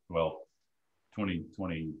year, well,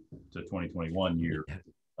 2020 to 2021 year.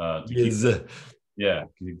 To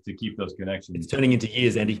keep those connections. It's turning into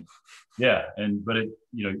years, Andy. Yeah, but if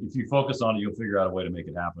you focus on it, you'll figure out a way to make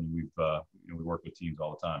it happen. We work with teams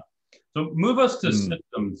all the time. So move us to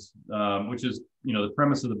systems, which is the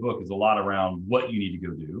premise of the book is a lot around what you need to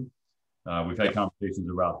go do. We've had conversations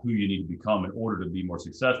about who you need to become in order to be more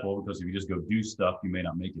successful, because if you just go do stuff, you may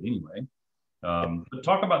not make it anyway. But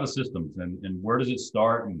talk about the systems and where does it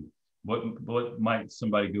start, and what might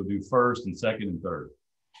somebody go do first and second and third?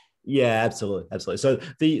 Yeah, absolutely. So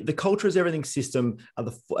the culture is everything system,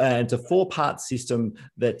 it's a 4-part system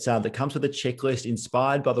that comes with a checklist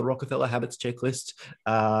inspired by the Rockefeller Habits checklist,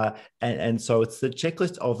 and so it's the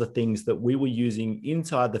checklist of the things that we were using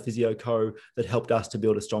inside the Physio Co that helped us to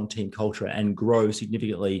build a strong team culture and grow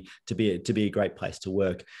significantly to be a great place to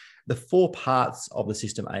work. The 4 parts of the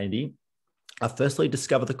system, Andy, are firstly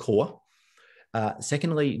discover the core,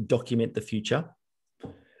 secondly document the future.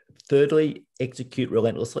 Thirdly, execute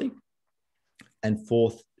relentlessly. And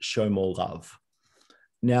 4th, show more love.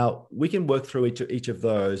 Now, we can work through each of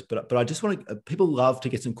those, but I just want to, people love to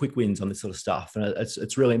get some quick wins on this sort of stuff. And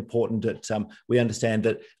it's really important that we understand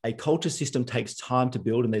that a culture system takes time to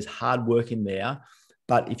build and there's hard work in there.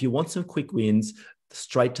 But if you want some quick wins,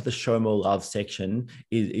 straight to the show more love section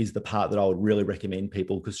is the part that I would really recommend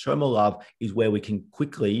people, because show more love is where we can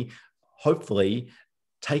quickly, hopefully,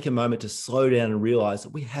 take a moment to slow down and realize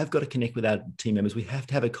that we have got to connect with our team members. We have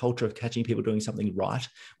to have a culture of catching people doing something right.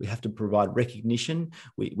 We have to provide recognition.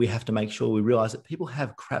 We have to make sure we realize that people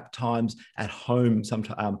have crap times at home.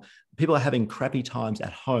 Sometimes people are having crappy times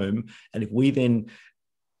at home. And if we then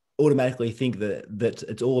automatically think that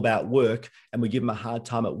it's all about work and we give them a hard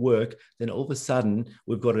time at work, then all of a sudden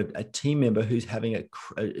we've got a team member who's having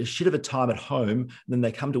a shit of a time at home, and then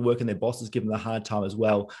they come to work and their bosses give them a hard time as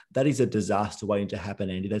well. That is a disaster waiting to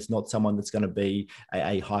happen, Andy. That's not someone that's going to be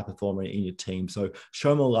a high performer in your team. So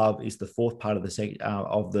show more love is the 4th part of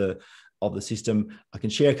the system. I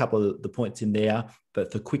can share a couple of the points in there,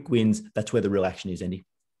 but for quick wins, that's where the real action is, Andy.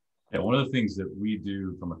 Yeah, one of the things that we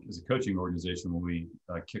do as a coaching organization when we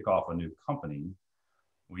kick off a new company,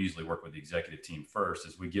 we usually work with the executive team first,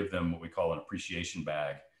 is we give them what we call an appreciation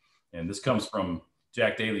bag. And this comes from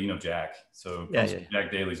Jack Daly, you know, Jack. So it Yeah, comes yeah. from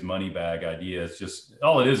Jack Daly's money bag idea. It's just,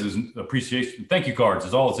 all it is appreciation. Thank you cards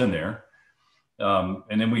is all that's in there.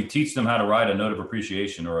 And then we teach them how to write a note of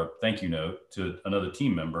appreciation or a thank you note to another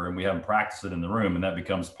team member. And we have them practice it in the room. And that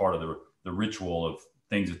becomes part of the ritual of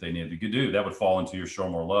things that they need to do. That would fall into your show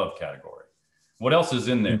more love category. What else is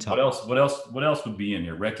in there? What else would be in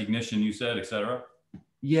here? Recognition, you said, et cetera.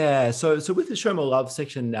 Yeah, so with the show more love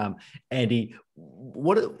section, Andy,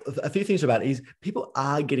 what a few things about it is people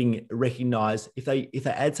are getting recognized. If they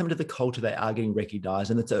add something to the culture, they are getting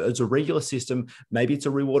recognized, and it's a regular system. Maybe it's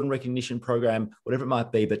a reward and recognition program, whatever it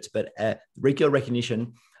might be, but regular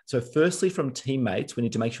recognition. So firstly, from teammates, we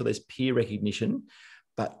need to make sure there's peer recognition,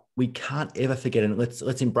 but we can't ever forget, and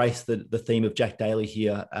let's embrace the theme of Jack Daly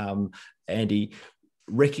here, Andy.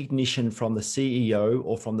 Recognition from the CEO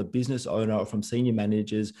or from the business owner or from senior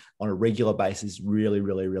managers on a regular basis is really,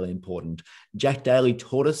 really, really important. Jack Daly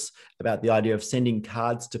taught us about the idea of sending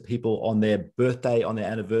cards to people on their birthday, on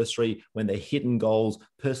their anniversary, when they're hitting goals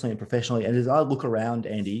personally and professionally. And as I look around,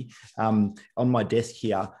 Andy, on my desk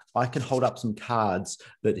here, I can hold up some cards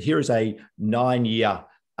that here is a 9-year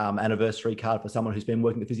anniversary card for someone who's been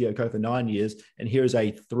working at the Physio Co for 9 years. And here is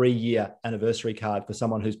a 3-year anniversary card for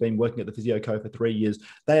someone who's been working at the Physio Co for 3 years.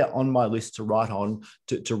 They are on my list to write on,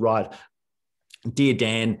 to write, "Dear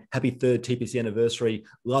Dan, happy 3rd TPC anniversary.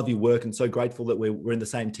 Love your work and so grateful that we're in the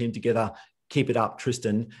same team together. Keep it up,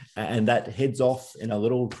 Tristan." And that heads off in a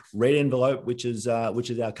little red envelope, which is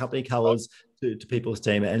our company colors, to people's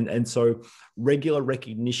team. And so regular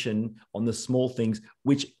recognition on the small things,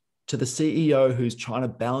 which to the CEO who's trying to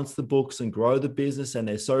balance the books and grow the business, and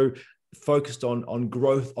they're so focused on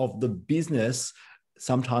growth of the business,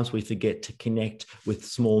 sometimes we forget to connect with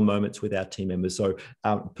small moments with our team members. So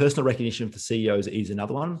personal recognition for CEOs is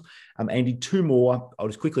another one. Andy, 2 more I'll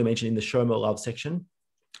just quickly mention in the show more love section.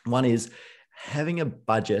 One is having a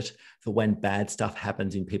budget for when bad stuff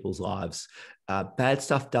happens in people's lives. Bad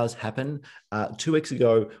stuff does happen. 2 weeks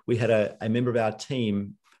ago, we had a member of our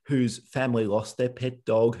team whose family lost their pet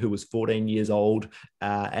dog, who was 14 years old.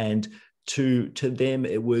 And to them,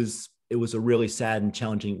 it was a really sad and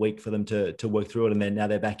challenging week for them to work through it. And then now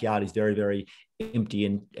their backyard is very, very empty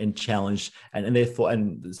and challenged. And therefore,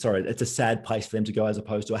 it's a sad place for them to go as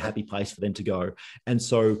opposed to a happy place for them to go. And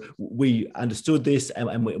so we understood this,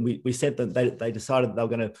 and we said that they decided that they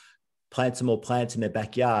were going to plant some more plants in their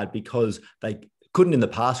backyard because they couldn't in the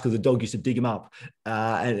past because the dog used to dig them up.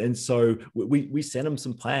 And so we sent them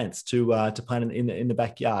some plants to plant in the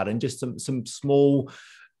backyard, and just some small,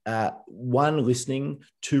 1, listening,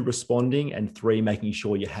 2, responding, and 3, making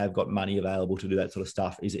sure you have got money available to do that sort of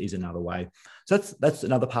stuff is another way. So that's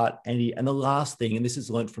another part, Andy. And the last thing, and this is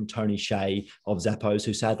learned from Tony Shea of Zappos,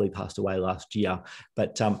 who sadly passed away last year,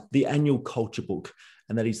 but the annual culture book.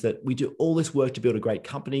 And that is that we do all this work to build a great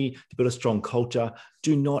company, to build a strong culture.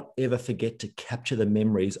 Do not ever forget to capture the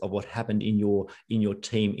memories of what happened in your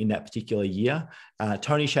team in that particular year.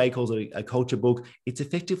 Tony Shea calls it a culture book. It's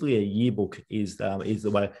effectively a yearbook is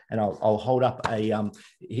the way. And I'll hold up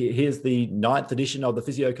here's the 9th edition of the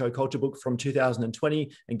Physio Co culture book from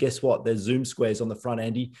 2020. And guess what? There's Zoom squares on the front,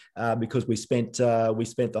 Andy, because we spent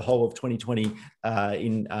the whole of 2020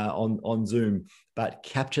 on Zoom. But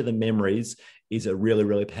capture the memories is a really,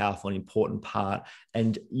 really powerful and important part.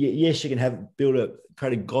 And yes, you can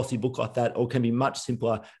create a glossy book like that, or it can be much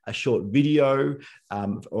simpler, a short video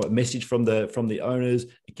or a message from the owners.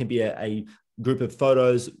 It can be a group of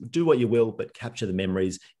photos. Do what you will, but capture the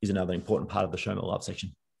memories is another important part of the show more love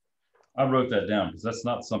section. I wrote that down because that's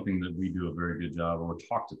not something that we do a very good job or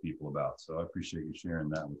talk to people about. So I appreciate you sharing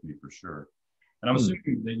that with me for sure. And I'm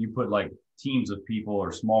assuming that you put like teams of people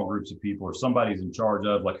or small groups of people, or somebody's in charge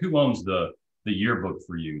of, like, who owns the yearbook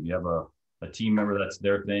for you? Do you have a team member that's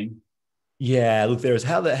their thing? Yeah, look, there is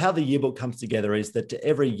how the yearbook comes together is that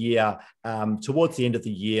every year, towards the end of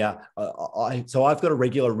the year, I've got a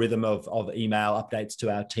regular rhythm of email updates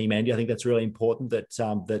to our team, Andy. I think that's really important that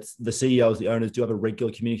the CEOs, the owners do have a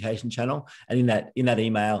regular communication channel, and in that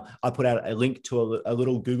email, I put out a link to a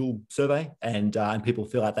little Google survey, and people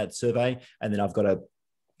fill out that survey, and then I've got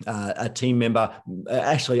a team member.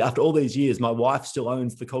 Actually, after all these years, my wife still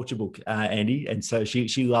owns the culture book, Andy, and so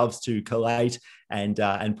she loves to collate and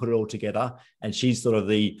put it all together. And she's sort of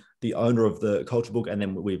the owner of the culture book, and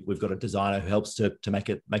then we've got a designer who helps to make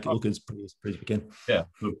it look as pretty as we can. Yeah,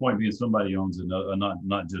 the point being somebody owns it,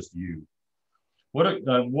 not just you.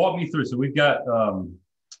 Walk me through. So we've got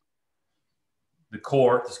the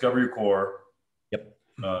core, discover your core. Yep.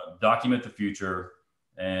 Document the future,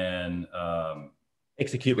 and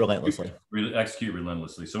execute relentlessly. Execute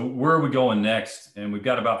relentlessly. So where are we going next? And we've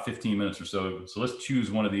got about 15 minutes or so. So let's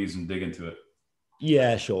choose one of these and dig into it.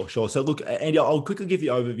 Yeah, sure, sure. So look, Andy, I'll quickly give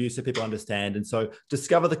you an overview so people understand. And so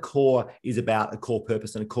discover the core is about a core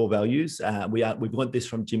purpose and a core values. We've learned this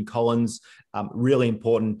from Jim Collins. Really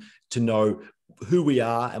important to know who we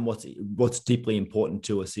are and what's deeply important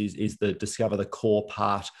to us is the discover the core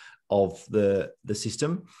part of the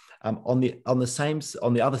system. On the other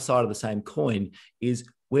side of the same coin is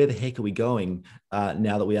where the heck are we going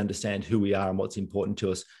now that we understand who we are and what's important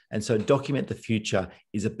to us? And so document the future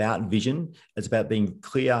is about vision. It's about being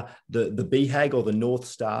clear, the BHAG or the North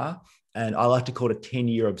Star. And I like to call it a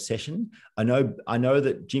 10-year obsession. I know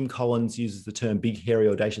that Jim Collins uses the term big, hairy,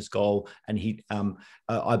 audacious goal. And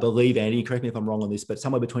I believe, Andy, correct me if I'm wrong on this, but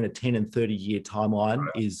somewhere between a 10 and 30-year timeline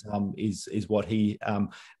is what he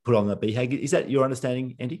put on the BHAG. Is that your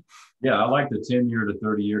understanding, Andy? Yeah, I like the 10-year to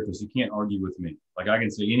 30-year because you can't argue with me. Like I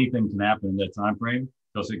can say anything can happen in that time frame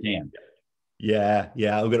because it can. Yeah.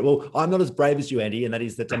 Well, I'm not as brave as you, Andy, and that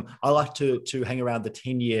is that I like to hang around the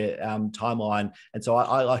 10-year timeline, and so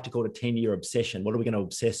I like to call it a 10-year obsession. What are we going to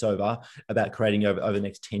obsess over about creating over the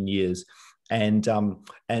next 10 years? And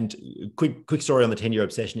quick story on the 10-year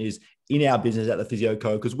obsession is in our business at the Physio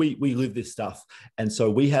Co, because we live this stuff. And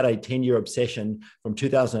so we had a 10-year obsession from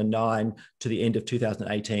 2009 to the end of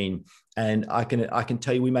 2018. And I can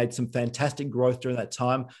tell you we made some fantastic growth during that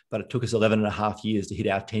time, but it took us 11 and a half years to hit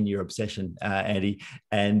our 10-year obsession, Andy.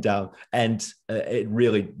 And it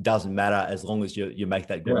really doesn't matter as long as you make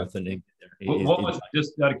that growth. Yeah. What was,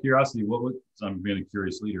 just out of curiosity, I'm being a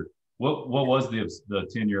curious leader. What was the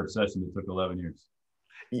 10-year obsession that took 11 years?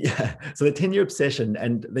 Yeah. So the 10-year obsession,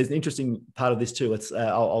 and there's an interesting part of this too.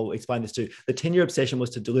 I'll explain this too. The 10-year obsession was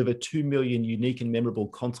to deliver 2 million unique and memorable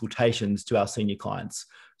consultations to our senior clients.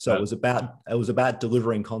 So it was about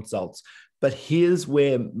delivering consults. But here's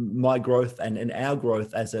where my growth and our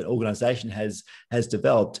growth as an organization has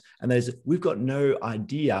developed. And we've got no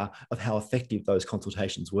idea of how effective those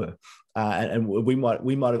consultations were. And we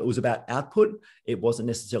might it was about output. It wasn't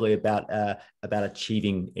necessarily about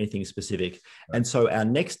achieving anything specific. Right. And so our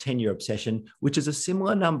next 10-year obsession, which is a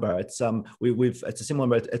similar number, it's a similar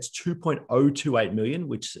number. It's 2.028 million,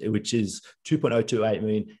 which is 2.028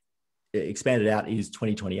 million. Expanded out is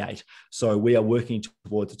 2028. So we are working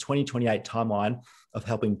towards a 2028 timeline of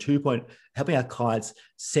helping our clients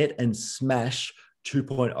set and smash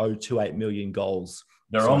 2.028 million goals.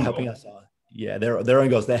 Their own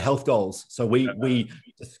goals, their health goals. So we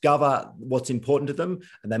discover what's important to them,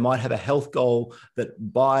 and they might have a health goal that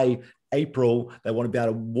by April they want to be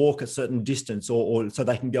able to walk a certain distance, or so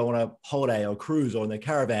they can go on a holiday or cruise or in their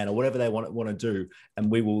caravan or whatever they want to do,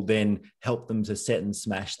 and we will then help them to set and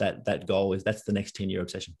smash that goal. That's the next 10-year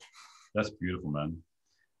obsession. That's beautiful, man.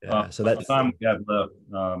 So that's the time we have left.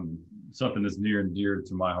 Something that's near and dear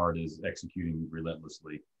to my heart is executing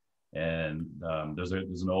relentlessly. And there's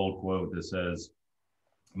an old quote that says,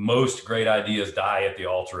 most great ideas die at the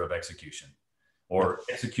altar of execution, or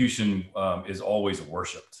execution is always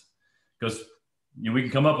worshipped. Because we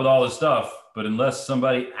can come up with all this stuff, but unless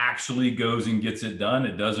somebody actually goes and gets it done,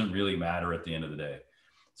 it doesn't really matter at the end of the day.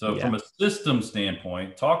 So from a system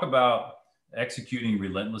standpoint, talk about executing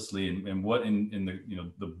relentlessly and what in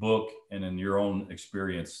the book and in your own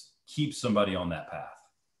experience keeps somebody on that path.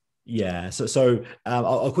 Yeah. So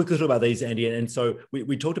I'll quickly talk about these, Andy. And so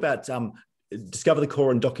we talked about discover the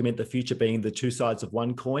core and document the future being the two sides of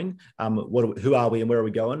one coin. Who are we and where are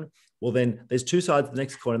we going? Well, then there's two sides of the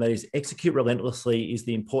next coin, and that is execute relentlessly is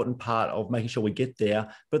the important part of making sure we get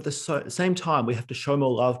there. But at the same time, we have to show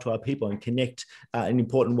more love to our people and connect in an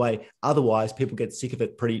important way. Otherwise, people get sick of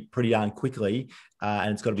it pretty darn quickly,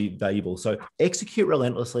 and it's got to be valuable. So execute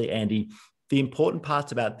relentlessly, Andy. The important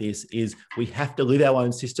parts about this is we have to live our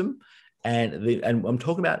own system. And I'm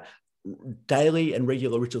talking about daily and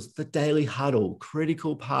regular rituals, the daily huddle,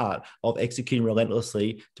 critical part of executing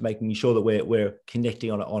relentlessly to making sure that we're connecting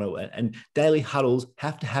on it. And daily huddles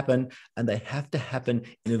have to happen, and they have to happen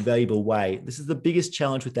in a valuable way. This is the biggest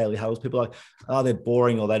challenge with daily huddles. People are like, oh, they're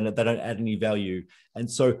boring, or they don't add any value. And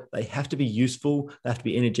so they have to be useful. They have to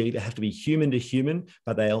be energy. They have to be human to human,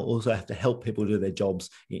 but they also have to help people do their jobs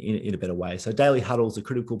in a better way. So daily huddles are a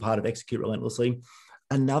critical part of execute relentlessly.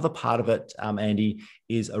 Another part of it, Andy,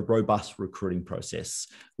 is a robust recruiting process.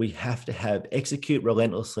 We have to execute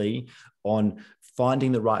relentlessly on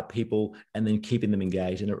finding the right people and then keeping them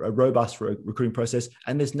engaged in a robust recruiting process.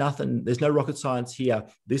 And there's no rocket science here.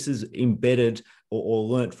 This is embedded or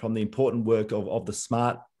learnt from the important work of the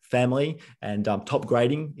SMART family, and top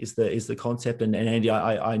grading is the concept. And Andy,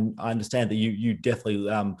 I understand that you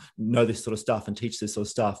definitely know this sort of stuff and teach this sort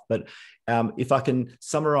of stuff. But if I can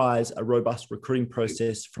summarize a robust recruiting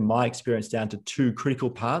process from my experience down to two critical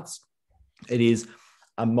parts, it is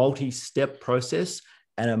a multi-step process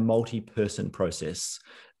and a multi-person process.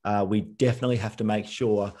 We definitely have to make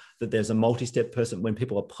sure that there's a multi-step person. When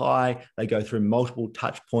people apply, they go through multiple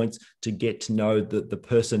touch points to get to know the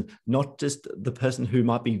person, not just the person who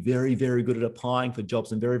might be very, very good at applying for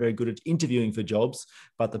jobs and very, very good at interviewing for jobs,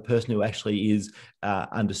 but the person who actually is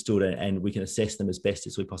understood, and we can assess them as best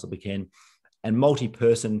as we possibly can. And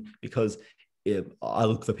multi-person, because I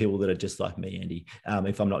look for people that are just like me, Andy.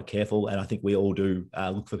 If I'm not careful, and I think we all do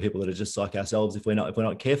look for people that are just like ourselves if we're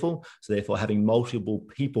not careful. So therefore, having multiple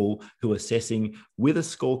people who are assessing with a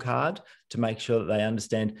scorecard to make sure that they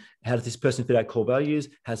understand, how does this person fit our core values?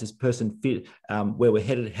 How does this person fit where we're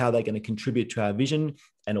headed? How are they going to contribute to our vision?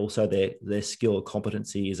 And also their skill or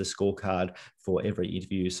competency is a scorecard for every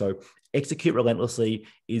interview. So execute relentlessly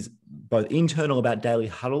is both internal about daily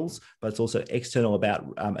huddles, but it's also external about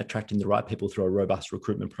attracting the right people through a robust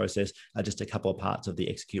recruitment process. Just a couple of parts of the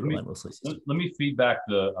execute relentlessly system. Let me feedback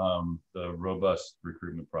the robust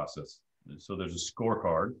recruitment process. So there's a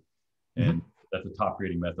scorecard, and that's a top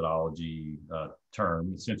grading methodology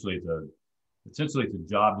term. Essentially, it's a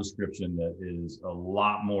job description that is a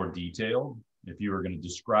lot more detailed. If you were going to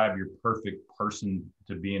describe your perfect person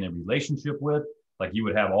to be in a relationship with, like, you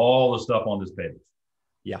would have all the stuff on this page.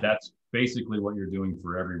 Yeah. That's basically what you're doing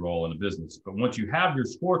for every role in a business. But once you have your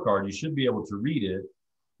scorecard, you should be able to read it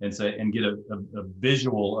and say, and get a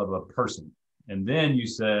visual of a person. And then you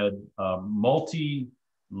said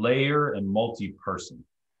multi-layer and multi-person.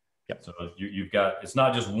 Yep. So you've got, it's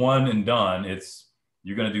not just one and done. It's,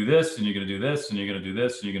 you're going to do this, and you're going to do this, and you're going to do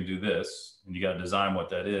this, and you're going to do this. And you got to design what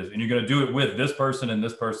that is. And you're going to do it with this person and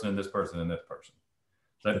this person and this person and this person.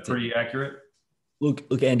 Is that pretty accurate?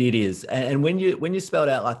 Look, Andy, it is. And when you spell it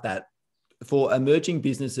out like that, for emerging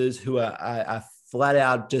businesses who are flat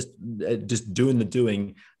out just doing the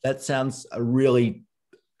doing, that sounds a really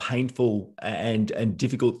painful and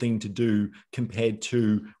difficult thing to do compared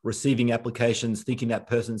to receiving applications, thinking that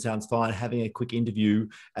person sounds fine, having a quick interview,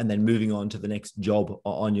 and then moving on to the next job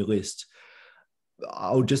on your list.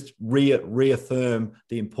 I'll just reaffirm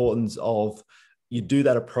the importance of, you do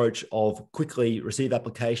that approach of quickly receive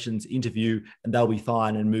applications, interview, and they'll be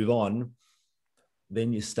fine and move on.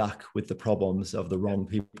 Then you're stuck with the problems of the wrong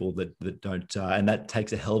people that don't, and that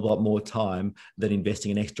takes a hell of a lot more time than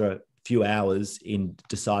investing an extra few hours in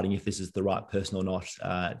deciding if this is the right person or not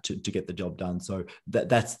to get the job done. So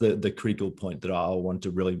that's the critical point that I want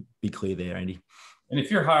to really be clear there, Andy. And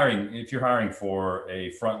if you're hiring for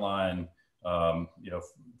a frontline,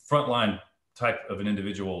 frontline type of an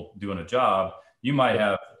individual doing a job, you might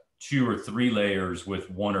have 2 or 3 layers with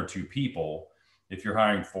 1 or 2 people. If you're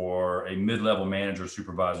hiring for a mid-level manager,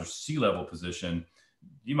 supervisor, C-level position,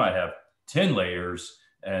 you might have 10 layers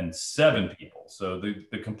and 7 people. So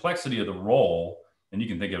the complexity of the role, and you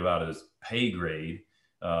can think about it as pay grade,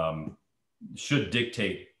 should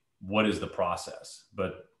dictate what is the process.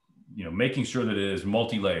 But making sure that it is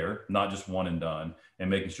multi-layer, not just one and done, and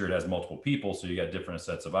making sure it has multiple people, so you got different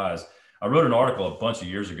sets of eyes. I wrote an article a bunch of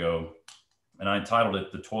years ago, and I entitled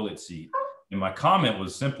it "The Toilet Seat." And my comment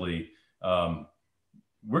was simply,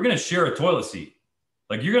 we're going to share a toilet seat.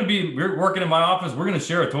 Like, we're working in my office, we're going to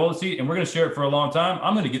share a toilet seat, and we're going to share it for a long time.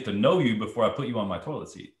 I'm going to get to know you before I put you on my toilet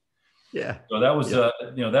seat. Yeah. So that was,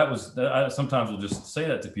 I sometimes will just say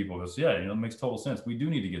that to people, because it makes total sense. We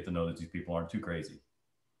do need to get to know that these people aren't too crazy.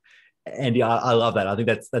 Andy, I love that. I think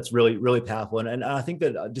that's really, really powerful. And I think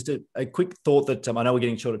that just a quick thought that I know we're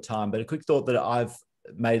getting short of time, but a quick thought that I've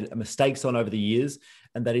made mistakes on over the years,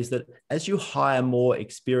 and that is that as you hire more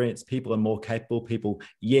experienced people and more capable people,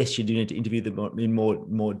 yes, you do need to interview them in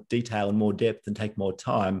more detail and more depth and take more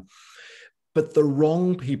time. But the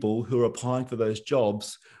wrong people who are applying for those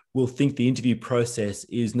jobs will think the interview process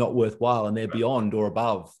is not worthwhile, and they're beyond or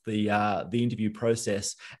above the interview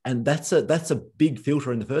process. And that's a big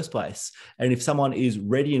filter in the first place. And if someone is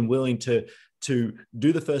ready and willing to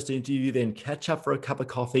do the first interview, then catch up for a cup of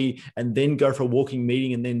coffee, and then go for a walking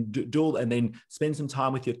meeting, and then and then spend some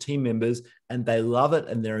time with your team members, and they love it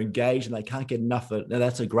and they're engaged and they can't get enough of it, now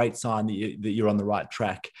that's a great sign that you're on the right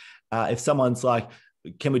track. If someone's like,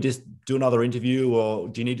 can we just do another interview, or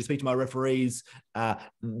do you need to speak to my referees?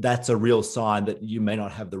 That's a real sign that you may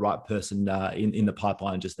not have the right person in the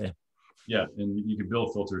pipeline just there. Yeah, and you can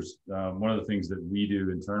build filters. One of the things that we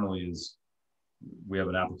do internally is we have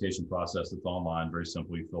an application process that's online, very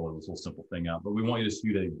simple. You fill this little simple thing out, but we want you to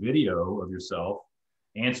shoot a video of yourself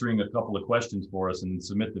answering a couple of questions for us and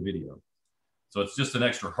submit the video. So it's just an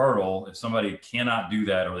extra hurdle. If somebody cannot do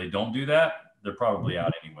that, or they don't do that, they're probably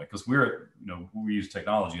out anyway, because we use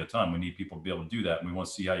technology a ton. We need people to be able to do that. And we want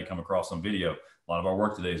to see how you come across on video. A lot of our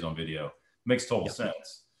work today is on video. Makes total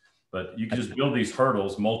sense. but you can just build these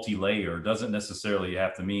hurdles multi-layer. Doesn't necessarily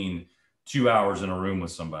have to mean 2 hours in a room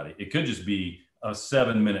with somebody. It could just be a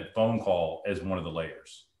 7-minute phone call as one of the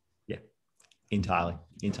layers. Yeah, entirely.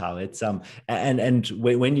 It's and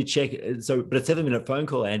when you check, so but a 7-minute phone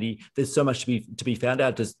call, Andy, there's so much to be found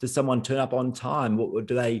out. Does someone turn up on time? What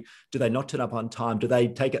do they not turn up on time? Do they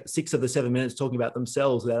take 6 of the 7 minutes talking about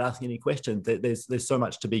themselves without asking any questions? There's so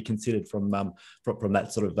much to be considered from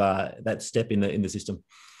that sort of that step in the system.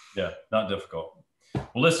 Yeah, not difficult.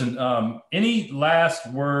 Well, listen, any last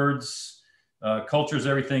words? Culture is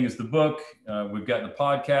Everything is the book. We've got the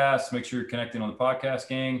podcast. Make sure you're connecting on the podcast,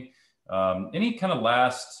 gang. Any kind of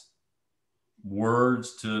last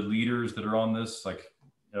words to leaders that are on this, like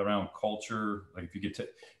around culture? Like if you could,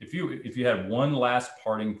 if you had one last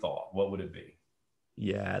parting thought, what would it be?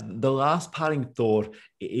 Yeah, the last parting thought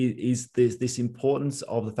is this importance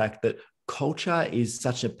of the fact that culture is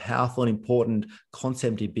such a powerful and important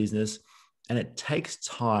concept in business, and it takes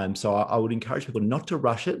time. So I would encourage people not to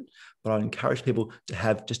rush it, but I'd encourage people to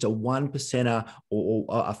have just a 1%er or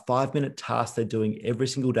a 5-minute task they're doing every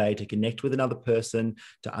single day to connect with another person,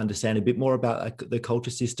 to understand a bit more about the culture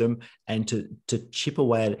system, and to chip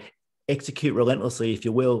away at it. Execute relentlessly, if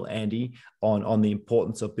you will, Andy, on the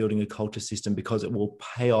importance of building a culture system, because it will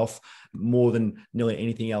pay off more than nearly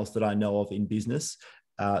anything else that I know of in business.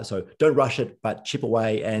 So don't rush it, but chip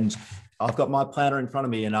away. And I've got my planner in front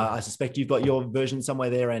of me, and I suspect you've got your version somewhere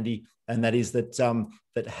there, Andy. And that is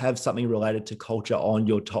that have something related to culture on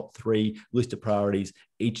your top 3 list of priorities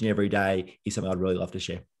each and every day is something I'd really love to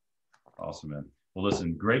share. Awesome, man. Well,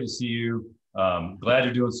 listen, great to see you. Glad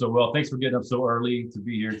you're doing so well. Thanks for getting up so early to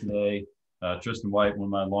be here today. Tristan White, one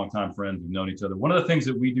of my longtime friends, we've known each other. One of the things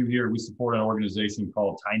that we do here, we support an organization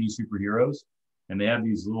called Tiny Superheroes, and they have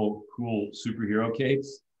these little cool superhero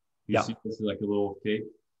capes. You see this is like a little cape.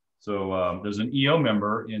 So there's an EO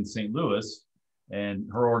member in St. Louis, and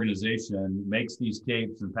her organization makes these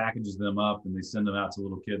capes and packages them up, and they send them out to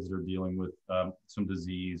little kids that are dealing with some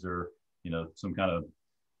disease or, some kind of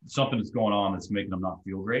something that's going on that's making them not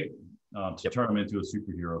feel great, to turn them into a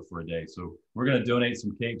superhero for a day. So we're going to donate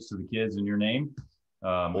some capes to the kids in your name.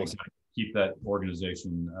 Awesome. Keep that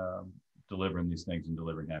organization delivering these things and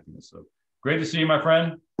delivering happiness. So great to see you, my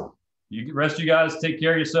friend. Rest of you guys, take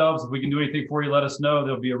care of yourselves. If we can do anything for you, let us know.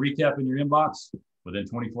 There'll be a recap in your inbox within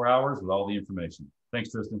 24 hours with all the information.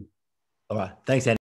 Thanks, Tristan. All right. Thanks, Andy.